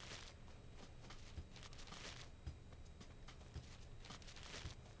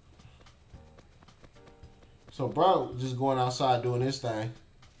 So bro just going outside doing his thing.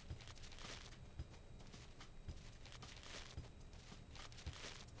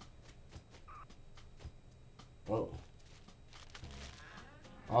 Oh.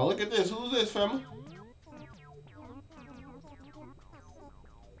 Oh, look at this. Who's this, family?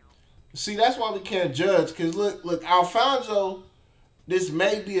 See, that's why we can't judge. Because look, Alfonso, this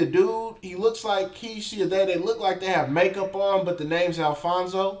may be a dude. He looks like he, she, or they look like they have makeup on, but the name's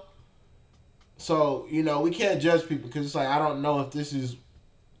Alfonso. So, you know, we can't judge people because it's like, I don't know if this is...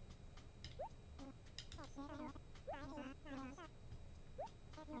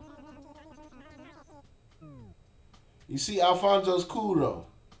 You see, Alfonso's cool, though.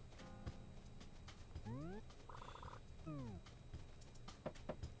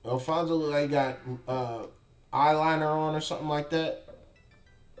 Alfonso look like he got eyeliner on or something like that.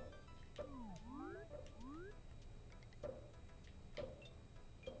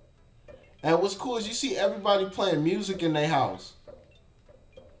 And what's cool is you see everybody playing music in their house.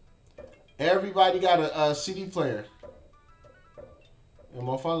 Everybody got a CD player. And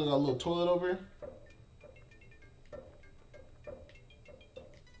my father got a little toilet over here.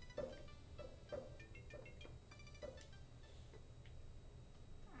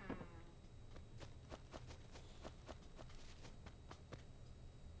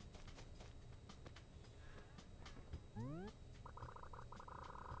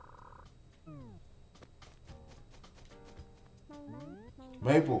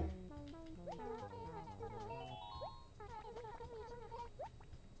 Maple.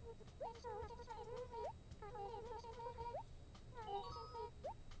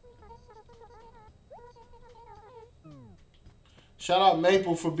 Shout out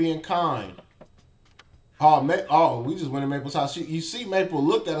Maple for being kind. Oh, we just went to Maple's house. You see Maple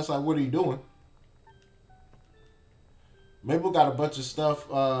looked at us like, what are you doing? Maple got a bunch of stuff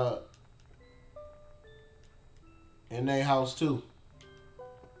in their house too.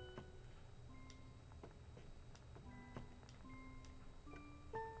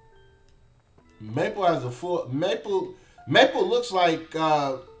 Maple has a full Maple looks like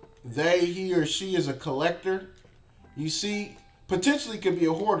he or she is a collector. You see, potentially could be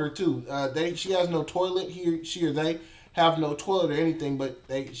a hoarder too. She has no toilet. She or they have no toilet or anything, but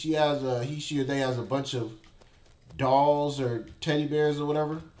she has she or they has a bunch of dolls or teddy bears or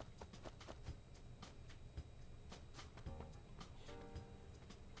whatever.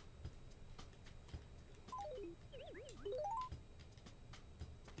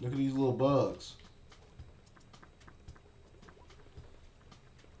 Look at these little bugs.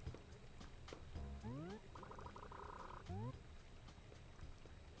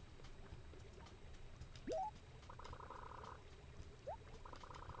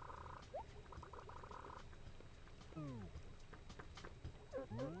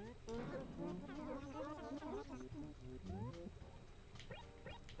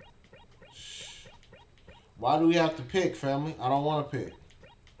 Why do we have to pick, family? I don't want to pick.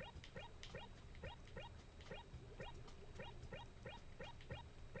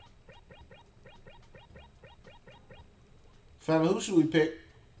 Family, who should we pick?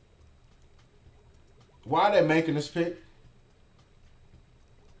 Why are they making us pick?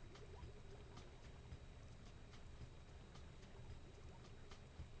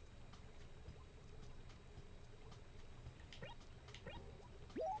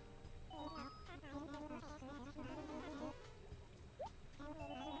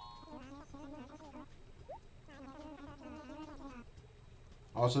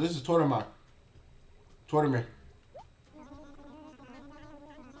 Oh, so this is Tortimar. Tortimir.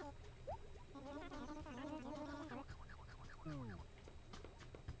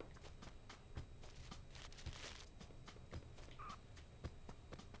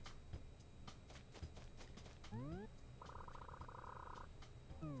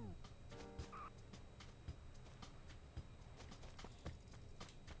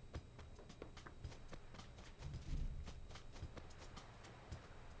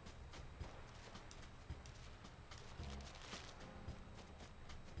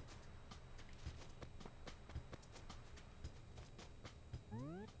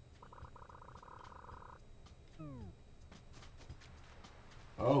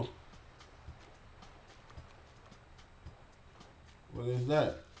 Oh. What is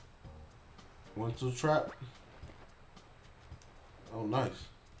that? 1-2 trap. Oh, nice.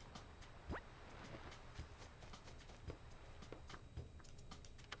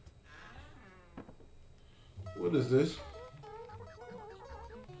 What is this?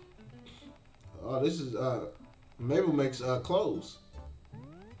 Oh, this is Mabel makes clothes.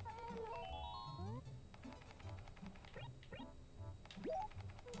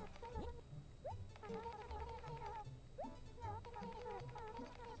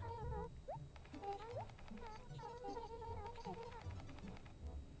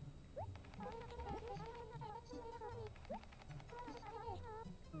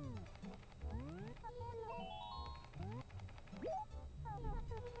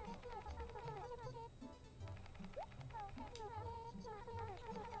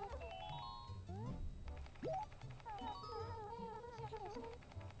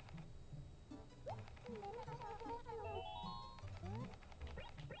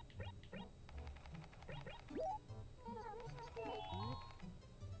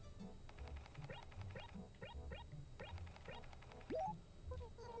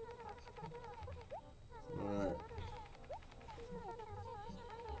 Alright.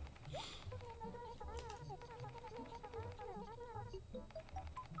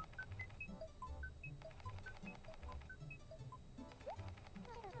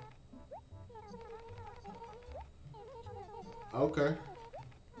 Okay.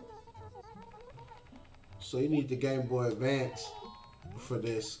 So you need the Game Boy Advance for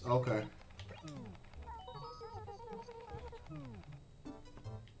this. Okay.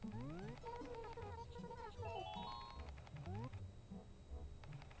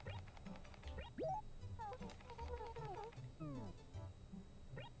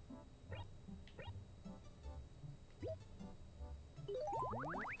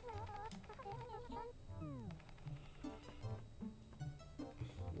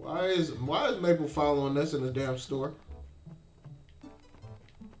 Why is Maple following us in the damn store?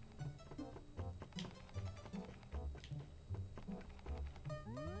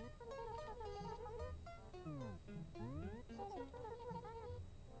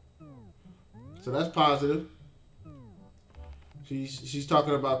 So that's positive. She's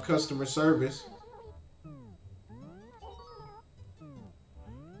talking about customer service.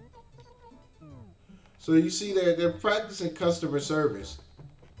 So you see they're practicing customer service.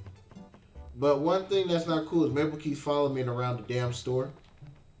 But one thing that's not cool is Maple keeps following me around the damn store.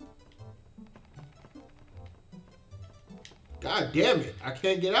 God damn it. I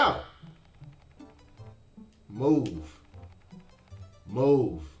can't get out. Move.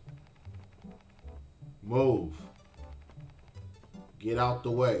 Move. Move. Get out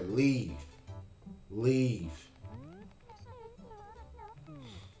the way. Leave. Leave.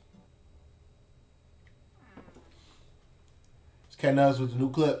 It's Ken Nuz with the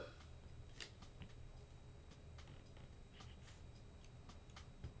new clip.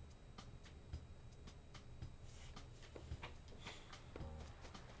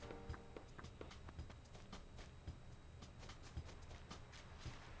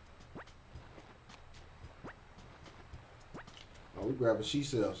 Oh, we grabbing she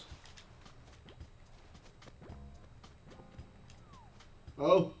cells.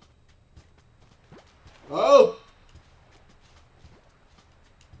 Oh. Oh.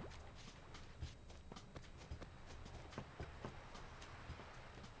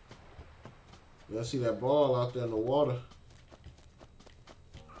 I see that ball out there in the water.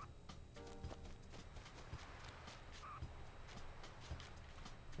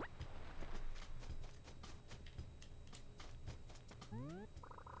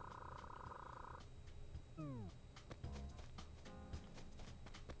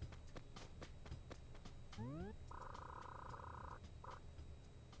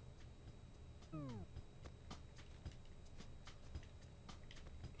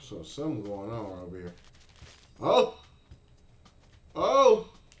 So something going on over here. Oh! Oh!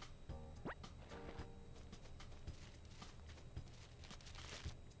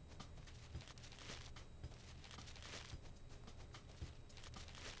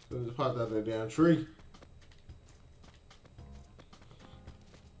 So it just popped out that damn tree.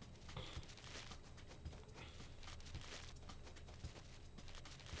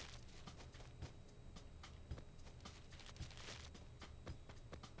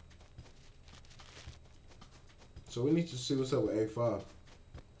 So we need to see what's up with A5.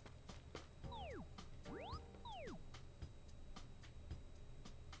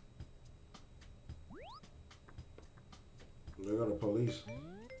 They got the police.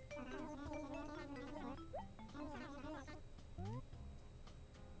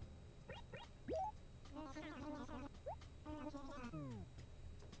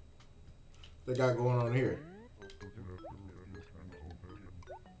 they got going on here?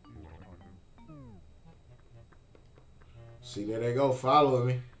 See, there they go, following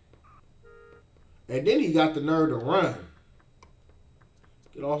me. And then he got the nerve to run.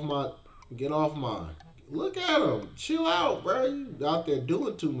 Get off mine. Look at him. Chill out, bro. You out there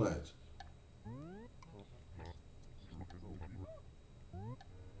doing too much.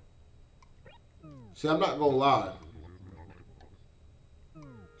 See, I'm not gonna lie.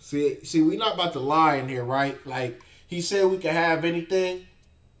 See, we not about to lie in here, right? Like, he said we can have anything,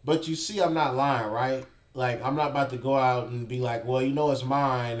 but you see I'm not lying, right? Like, I'm not about to go out and be like, well, you know it's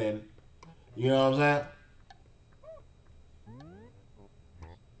mine, and you know what I'm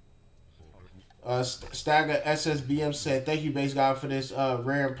saying? Stagger SSBM said, thank you, Base God, for this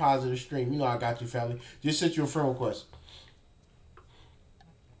rare and positive stream. You know I got you, family. Just sent you a friend request.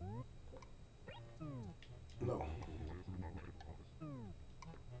 No.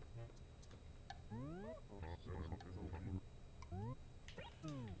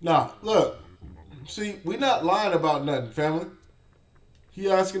 Nah, look. See, we not lying about nothing, family. He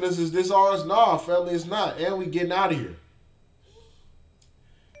asking us, is this ours? Nah, family, it's not. And we getting out of here.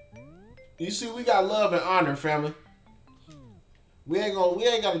 You see, we got love and honor, family. We ain't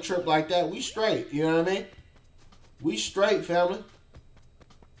got a trip like that. We straight, you know what I mean? We straight, family.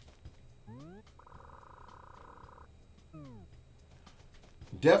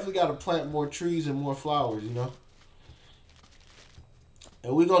 Definitely got to plant more trees and more flowers, you know?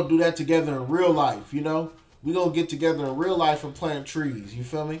 And we going to do that together in real life, you know? We going to get together in real life and plant trees, you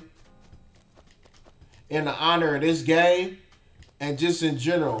feel me? In the honor of this game and just in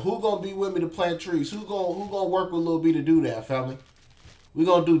general. Who going to be with me to plant trees? Who going to work with Lil B to do that, family? We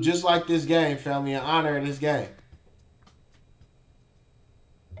going to do just like this game, family, in honor of this game.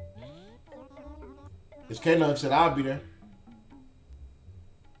 As K-Nug said, I'll be there.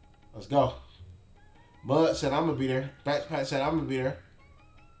 Let's go. Mud said, I'm going to be there. Pat said, I'm going to be there.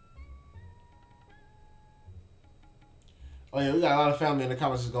 Oh, yeah, we got a lot of family in the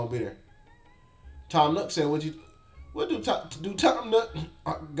comments that's going to be there. Tom Nook said, what do Tom Nook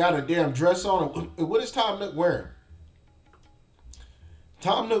got a damn dress on? What is Tom Nook wearing?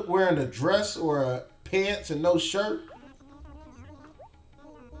 Tom Nook wearing a dress or a pants and no shirt?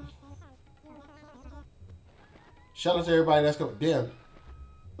 Shout out to everybody that's coming. Damn.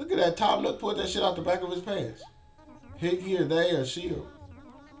 Look at that. Tom Nook put that shit out the back of his pants. He or they or she or...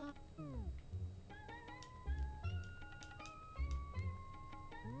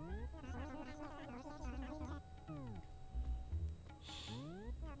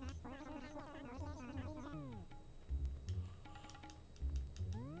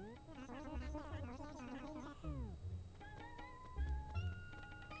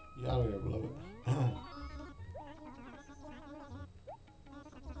 Y'all there, beloved.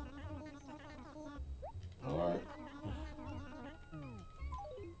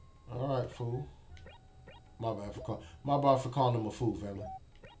 All right, fool. My bad for calling him a fool, family.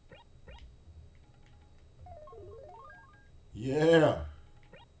 Yeah.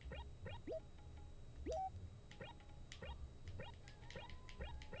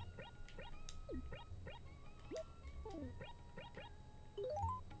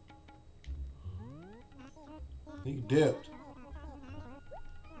 He dipped.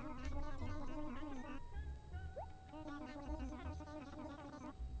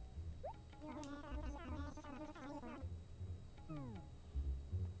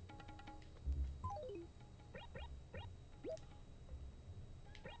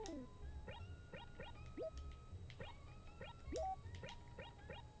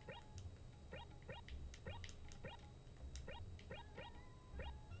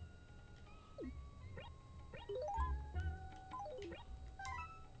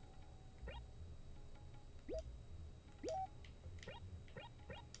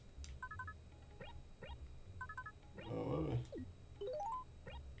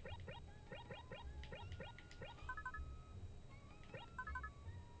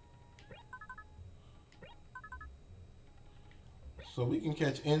 So we can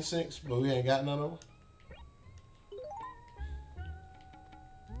catch insects, but we ain't got none of them.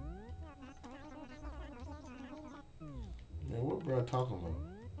 Man, what bro talking about?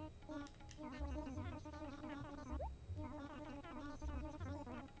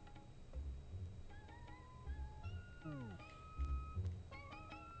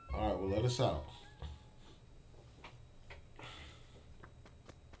 All right, well, let us out.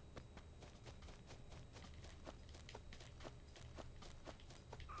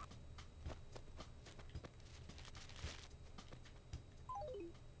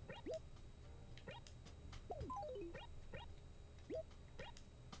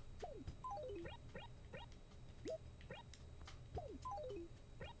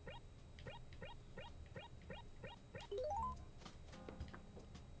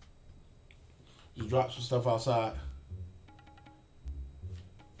 Just drop some stuff outside.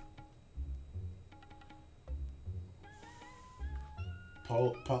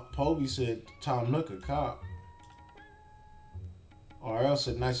 Poby said Tom Nook a cop. RL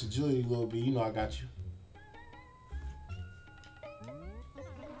said nice agility, Lil B. You know I got you.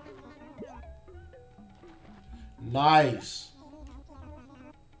 Nice.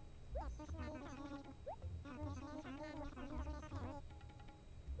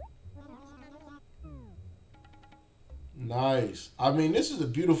 Nice. I mean, this is a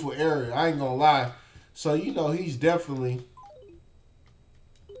beautiful area. I ain't gonna lie. So, you know, he's definitely...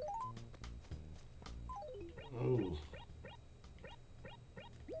 Ooh.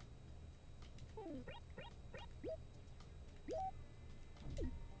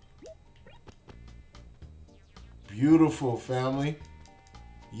 Beautiful, family.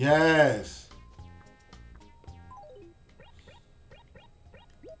 Yes.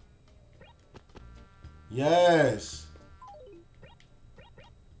 Yes.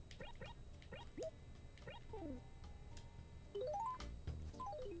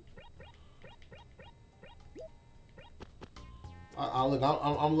 Look,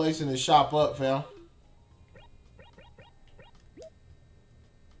 I'm lacing this shop up, fam.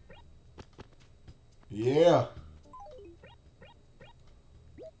 Yeah.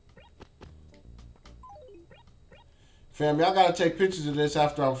 Fam, y'all gotta take pictures of this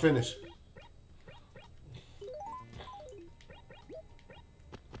after I'm finished.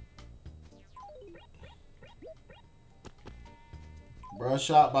 Bruh,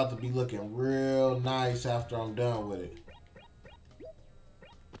 shop about to be looking real nice after I'm done with it.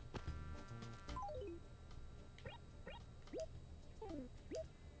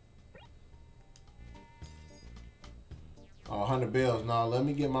 Oh, 100 bills. Nah, let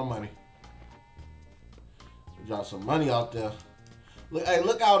me get my money. Drop some money out there. Look, hey,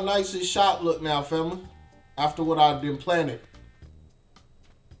 look how nice this shop look now, family. After what I've been planning.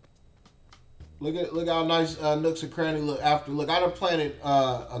 Look how nice nooks and cranny look after. Look, I done planted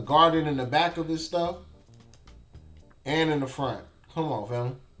a garden in the back of this stuff and in the front. Come on,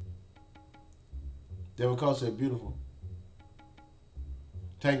 family. Devin Cole said beautiful.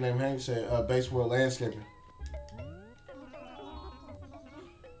 Tank name Hank said base world landscaping.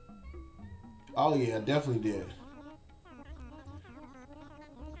 Oh yeah, I definitely did.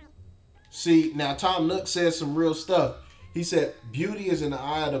 See, now Tom Nook said some real stuff. He said, beauty is in the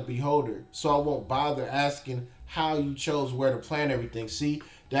eye of the beholder, so I won't bother asking how you chose where to plant everything. See,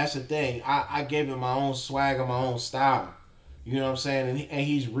 that's the thing. I gave him my own swag and my own style. You know what I'm saying? And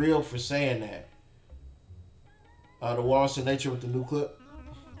he's real for saying that. The Walls of Nature with the new clip.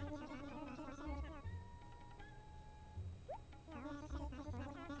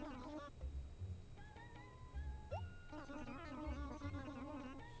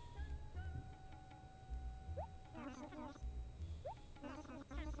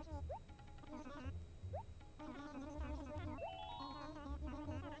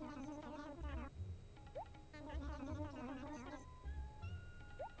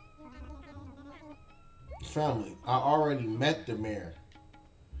 Family, I already met the mayor.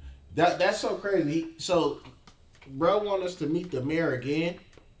 That's so crazy. So, bro, want us to meet the mayor again?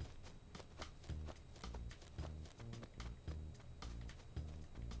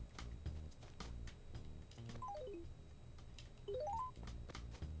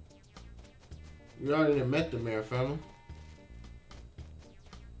 We already met the mayor, family.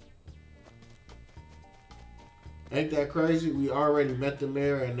 Ain't that crazy? We already met the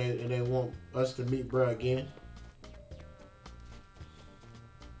mayor, and they want us to meet bro again.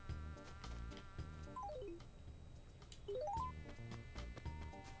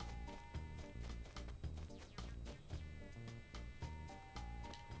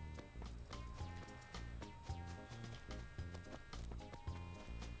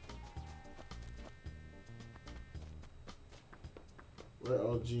 Where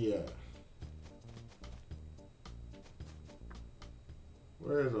OG at?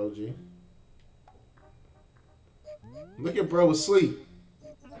 Where is OG? Look at bro asleep.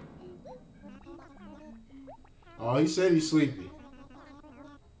 Oh, he said he's sleepy.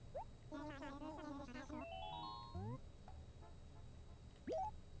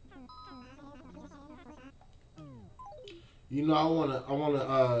 You know, I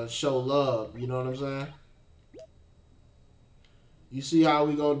wanna show love. You know what I'm saying? You see how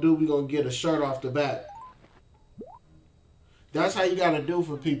we gonna do? We gonna get a shirt off the back. That's how you gotta do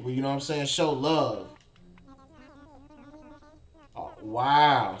for people. You know what I'm saying? Show love. Oh,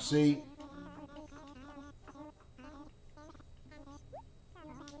 wow. See?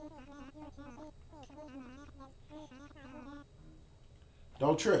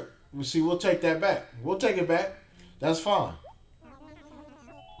 Don't trip. Well, see, we'll take that back. We'll take it back. That's fine.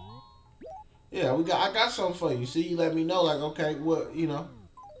 Yeah, I got something for you. See, you let me know, like, okay, what, you know.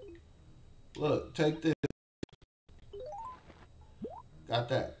 Look, take this. Got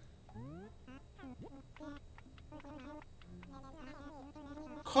that.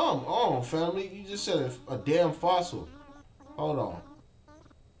 Come on, family. You just said a damn fossil. Hold on.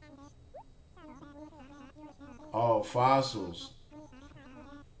 Oh, fossils.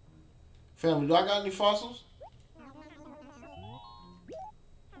 Family, do I got any fossils?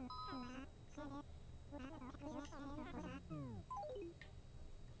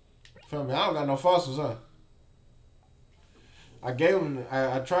 Family, I don't got no fossils, huh? I gave him,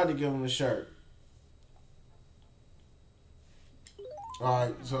 I tried to give him the shirt.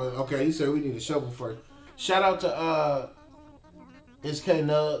 Alright, so, okay, he said we need a shovel first. Shout out to, SK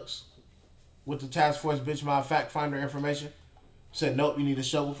Nugs with the Task Force Bitch My Fact Finder information. Said, nope, you need a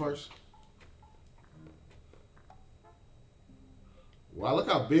shovel first. Wow, look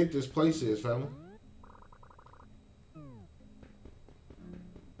how big this place is, family.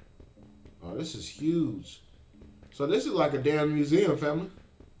 Oh, this is huge. So this is like a damn museum, family.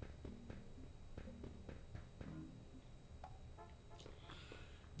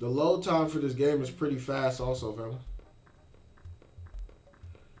 The load time for this game is pretty fast also, family.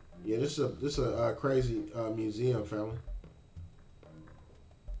 Yeah, this is a crazy museum, family.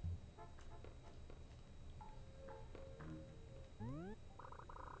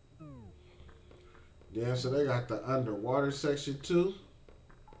 Yeah, so they got the underwater section too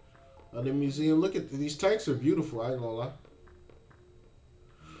of the museum. Look at these tanks are beautiful. I ain't gonna lie.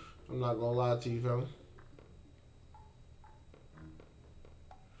 I'm not gonna lie to you, fella.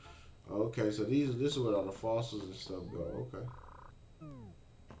 Okay, so this is where all the fossils and stuff go. Okay.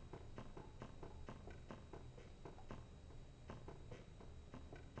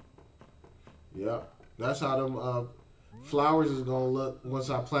 Yep, that's how them flowers is gonna look once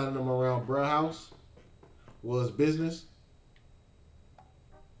I planted them around bruh house. Was business.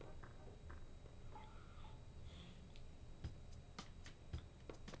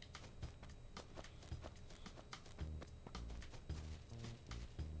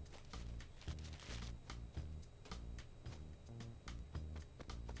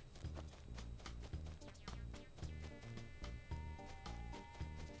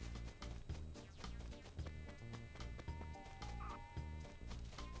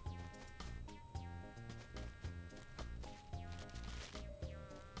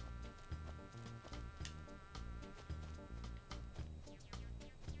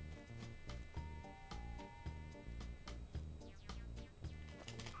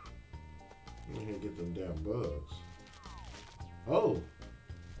 I'm gonna get them damn bugs. Oh,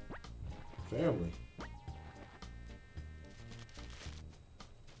 family.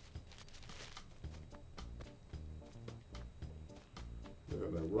 Look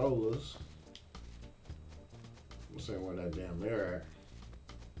at the rollers. I'm saying where that damn air at.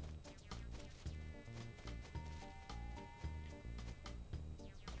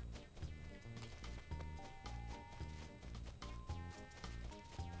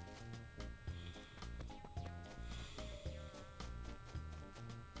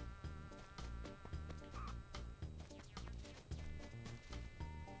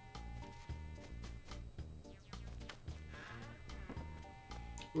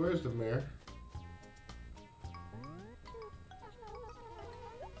 Where's the mayor?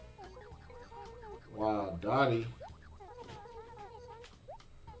 Wow, Dottie.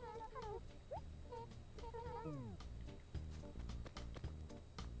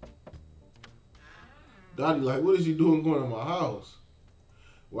 Dottie like, what is you doing going to my house?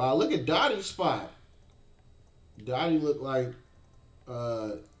 Wow, look at Dottie's spot. Dottie look like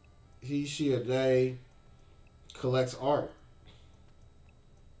she, a day collects art.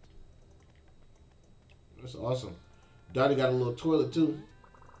 That's awesome. Dottie got a little toilet too.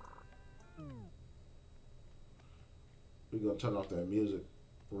 We're gonna turn off that music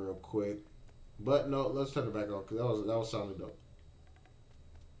real quick. But no, let's turn it back on because that was sounding dope.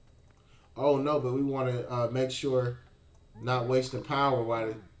 Oh no, but we want to make sure not wasting power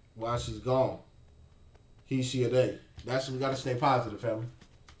while she's gone. He, she, a they. That's we gotta stay positive, family.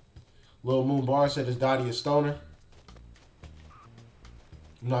 Lil Moon Bar said his Dottie is stoner.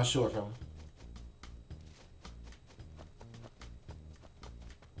 I'm not sure, family.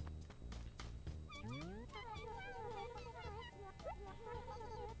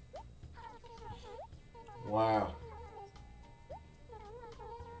 Wow.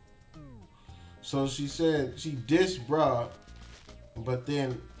 So she said she dissed bruh, but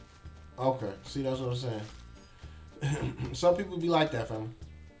then, okay, see, that's what I'm saying. Some people be like that, fam.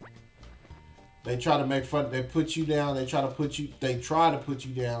 They try to make fun. They put you down. They try to put you. They try to put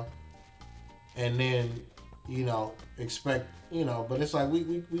you down, and then, you know, expect, you know. But it's like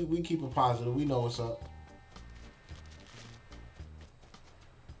we keep it positive. We know what's up.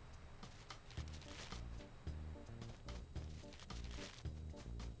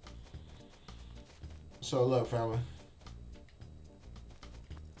 So look, family.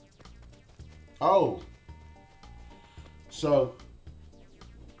 Oh. So,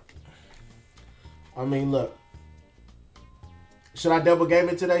 I mean, look. Should I double game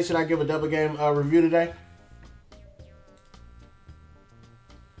it today? Should I give a double game review today?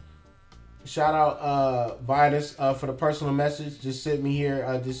 Shout out Vitus for the personal message. Just sent me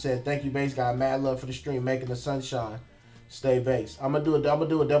here. Just said thank you, Base. Got mad love for the stream, making the sunshine. Stay Base. I'm gonna do a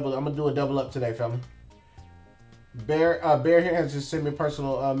double up today, family. Bear here has just sent me a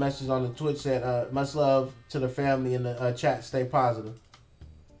personal message on the Twitch. Said much love to the family in the chat. Stay positive.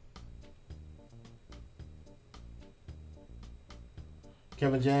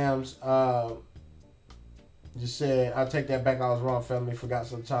 Kevin Jams just said, I take that back. I was wrong, family. Forgot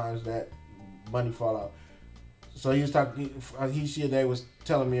sometimes that money fall out. So he was talking. She they was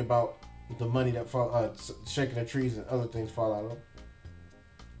telling me about the money that fall, shaking the trees and other things fall out of.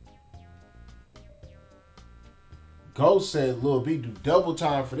 Ghost said Lil B do double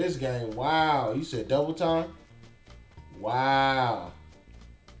time for this game. Wow. You said double time? Wow.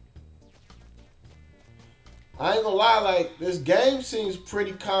 I ain't gonna lie, like, this game seems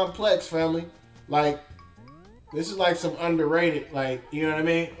pretty complex, family. Like, this is like some underrated, like, you know what I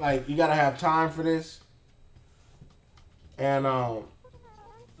mean? Like, you gotta have time for this. And,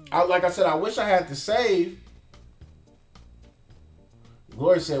 like I said, I wish I had to save.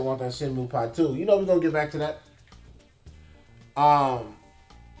 Glory said want that Shenmue Part 2. You know we're gonna get back to that.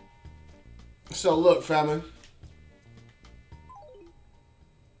 So look, family.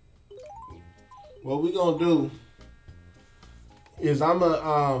 What we gonna do is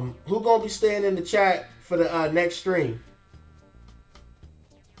who gonna be staying in the chat for the next stream?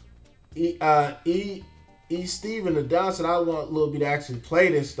 E Steven the Don said I want Lil B to actually play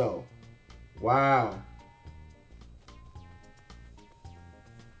this though. Wow.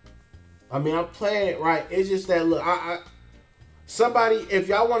 I mean, I'm playing it right. It's just that look, somebody, if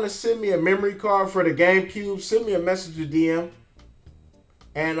y'all want to send me a memory card for the Gamecube, send me a message to DM.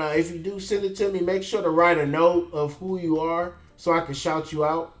 And if you do send it to me, make sure to write a note of who you are so I can shout you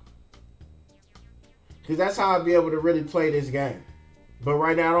out. Because that's how I'll be able to really play this game. But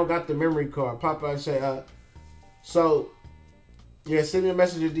right now, I don't got the memory card. Papa say, so, yeah, send me a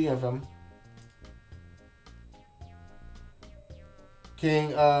message to DM, fam.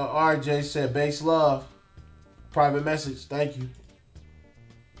 King RJ said, base love. Private message, thank you.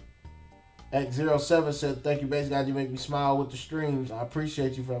 X07 said, thank you, base guys. You make me smile with the streams. I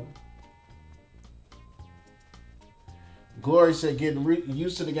appreciate you, fam. Glory said, getting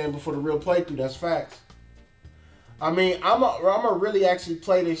used to the game before the real playthrough. That's facts. I mean, I'm gonna really actually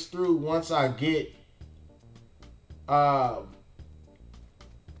play this through once I get a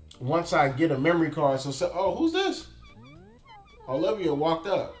memory card. So oh, who's this? Olivia walked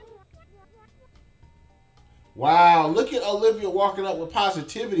up. Wow, look at Olivia walking up with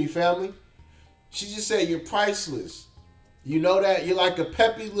positivity, family. She just said, you're priceless. You know that? You're like a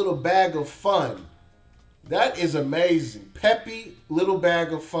peppy little bag of fun. That is amazing. Peppy little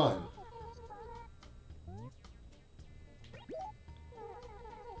bag of fun.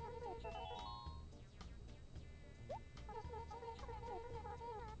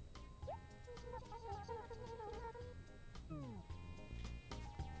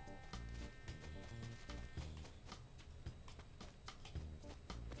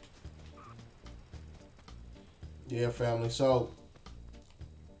 Yeah, family. So,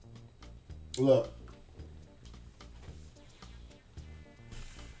 look.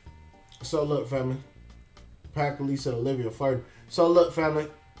 So, look, family. Pack Lisa Olivia flirting. So, look, family.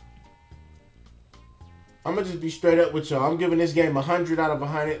 I'm going to just be straight up with y'all. I'm giving this game 100 out of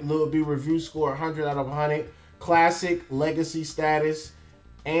 100. Lil B review score 100 out of 100. Classic, legacy status,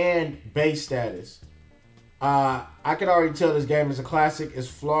 and base status. I can already tell this game is a classic. It's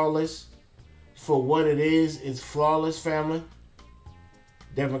flawless. For what it is, it's flawless, family.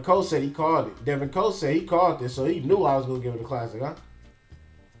 Devin Cole said he called it. Devin Cole said he called this, so he knew I was going to give it a classic,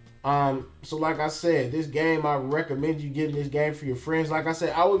 huh? So like I said, this game, I recommend you getting this game for your friends. Like I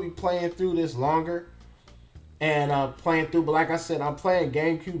said, I would be playing through this longer. And playing through, but like I said, I'm playing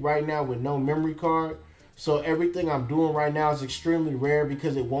Gamecube right now with no memory card. So everything I'm doing right now is extremely rare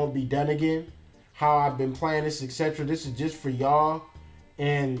because it won't be done again. How I've been playing this, etc. This is just for y'all.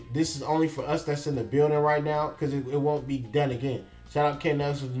 And this is only for us that's in the building right now because it won't be done again. Shout out Ken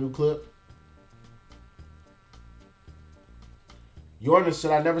Nugs with the new clip. Jordan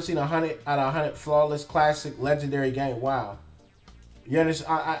said, I never seen 100 out of 100 flawless classic legendary game. Wow. You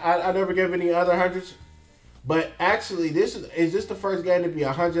understand? I never gave any other hundreds. But actually, this is this the first game to be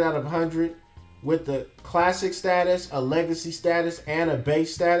 100 out of 100 with the classic status, a legacy status, and a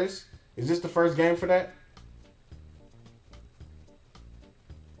base status? Is this the first game for that?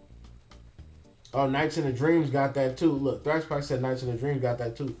 Oh, Nights in the Dreams got that too. Look, Thrash Pack said Nights in the Dreams got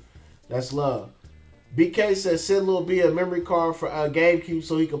that too. That's love. BK says send Lil B a memory card for GameCube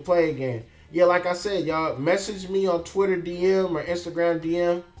so he can play again. Yeah, like I said, y'all message me on Twitter DM or Instagram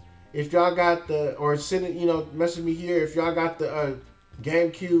DM if y'all got the, or send it, message me here if y'all got the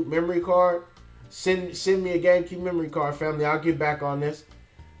GameCube memory card. Send me a GameCube memory card, family. I'll get back on this.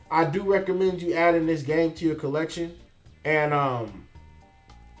 I do recommend you adding this game to your collection, and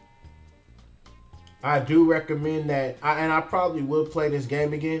I do recommend that, and I probably will play this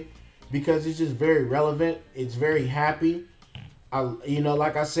game again because it's just very relevant. It's very happy.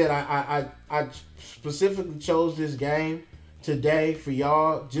 Like I said, I specifically chose this game today for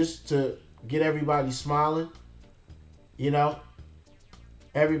y'all just to get everybody smiling.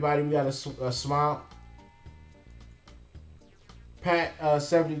 Everybody, we got a smile. Pat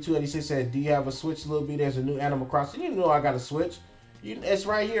 7286 said, "Do you have a Switch, Lil B? There's a new Animal Crossing." You know I got a Switch. It's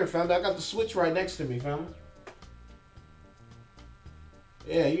right here, family. I got the Switch right next to me, family.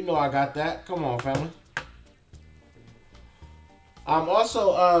 Yeah, you know I got that. Come on, family. I'm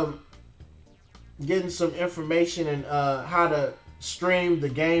also getting some information on how to stream the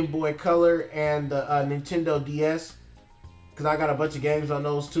Game Boy Color and the Nintendo DS, because I got a bunch of games on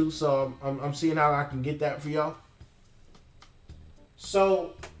those too. So I'm seeing how I can get that for y'all.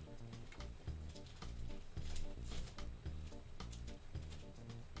 So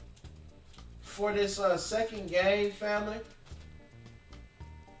for this second game, family,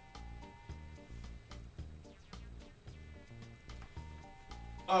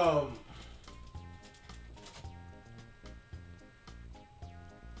 hold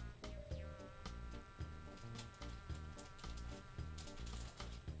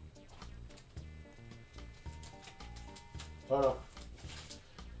on.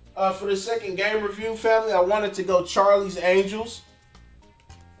 For the second game review, family, I wanted to go Charlie's Angels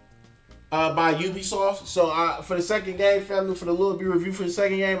by Ubisoft. So for the second game, family, for the Lil B review for the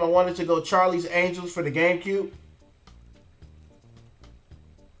second game, I wanted to go Charlie's Angels for the GameCube.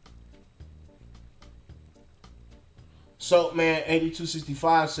 So, man,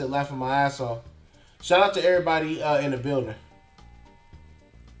 8265 said laughing my ass off. Shout out to everybody in the building.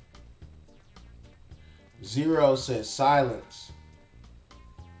 Zero says silence.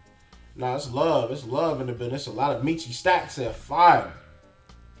 No, it's love. It's love in the building. It's a lot of Michi Stacks said fire.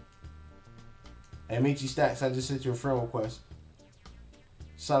 And Michi Stacks, I just sent you a friend request.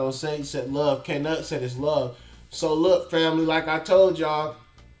 Salo Sage said love. K Nut said it's love. So look, family, like I told y'all,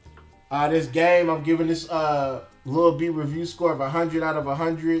 this game, I'm giving this Lil B review score of 100 out of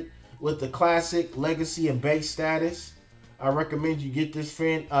 100 with the classic, legacy, and base status. I recommend you get this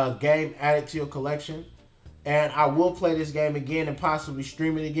game added to your collection. And I will play this game again and possibly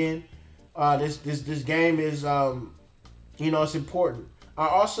stream it again. This game is, it's important. I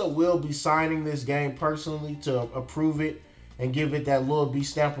also will be signing this game personally to approve it and give it that Lil B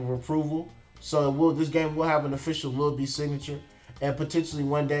stamp of approval. So this game will have an official Lil B signature, and potentially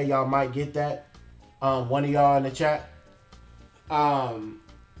one day y'all might get that. One of y'all in the chat.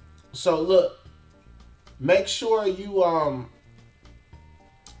 So look, make sure you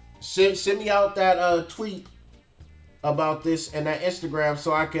send me out that tweet about this and that Instagram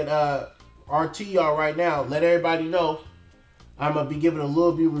so I can RT y'all right now. Let everybody know I'm gonna be giving a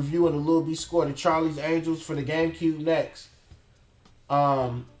Lil B review and a Lil B score to Charlie's Angels for the GameCube next.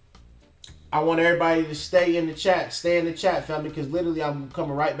 I want everybody to stay in the chat, family, because literally I'm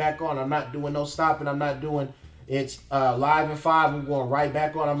coming right back on. I'm not doing no stopping. I'm not doing it's live in 5. I'm going right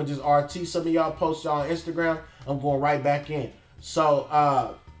back on. I'm gonna just RT some of y'all, post y'all on Instagram. I'm going right back in. So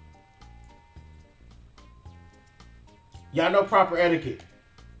y'all know proper etiquette.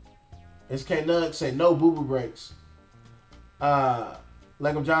 It's K Nug say no boo-boo breaks.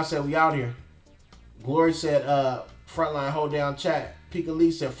 Legum John said we out here. Glory said frontline hold down chat. Pika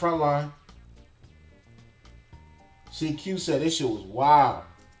Lee said frontline. CQ said this shit was wild.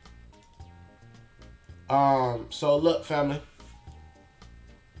 So look, family.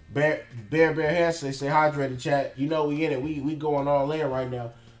 Bear Hands say hydrated chat. You know we in it. We going all in right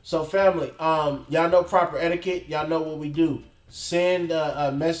now. So family, y'all know proper etiquette. Y'all know what we do. Send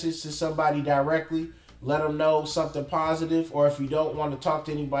a message to somebody directly. Let them know something positive. Or if you don't want to talk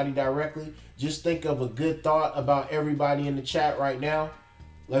to anybody directly, just think of a good thought about everybody in the chat right now.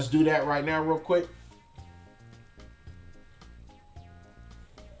 Let's do that right now real quick.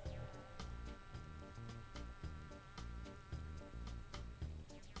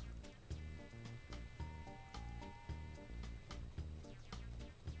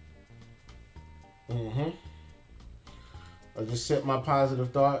 I just set my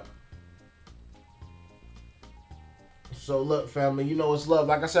positive thought. So look, family, you know it's love.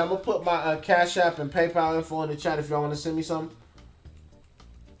 Like I said, I'm gonna put my Cash App and PayPal info in the chat if y'all want to send me something.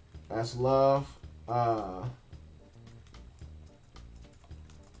 That's love.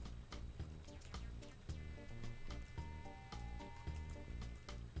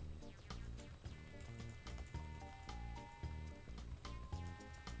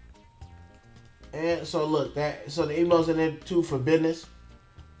 And so look, so the emails in there too for business,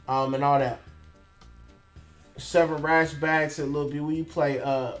 and all that. 7 Rash Bags said Lil B, will you play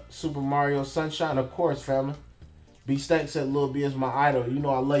Super Mario Sunshine? Of course, family. B Stank said Lil B is my idol. You know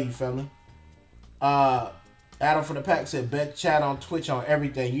I love you, family. Adam from the Pack said bet chat on Twitch on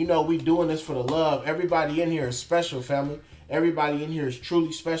everything. You know we doing this for the love. Everybody in here is special, family. Everybody in here is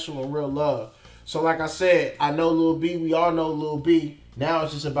truly special and real love. So like I said, I know Lil B. We all know Lil B. Now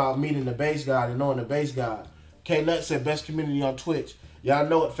it's just about meeting the base god and knowing the base god. K Nut said best community on Twitch. Y'all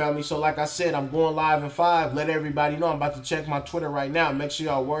know it, family. So like I said, I'm going live at 5. Let everybody know. I'm about to check my Twitter right now. Make sure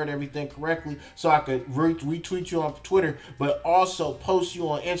y'all word everything correctly so I could retweet you on Twitter, but also post you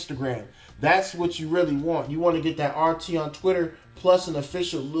on Instagram. That's what you really want. You want to get that RT on Twitter plus an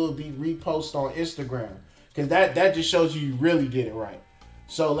official Lil B repost on Instagram. Because that just shows you really did it right.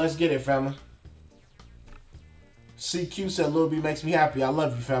 So let's get it, family. CQ said Lil B makes me happy. I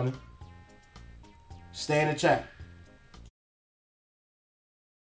love you, family. Stay in the chat.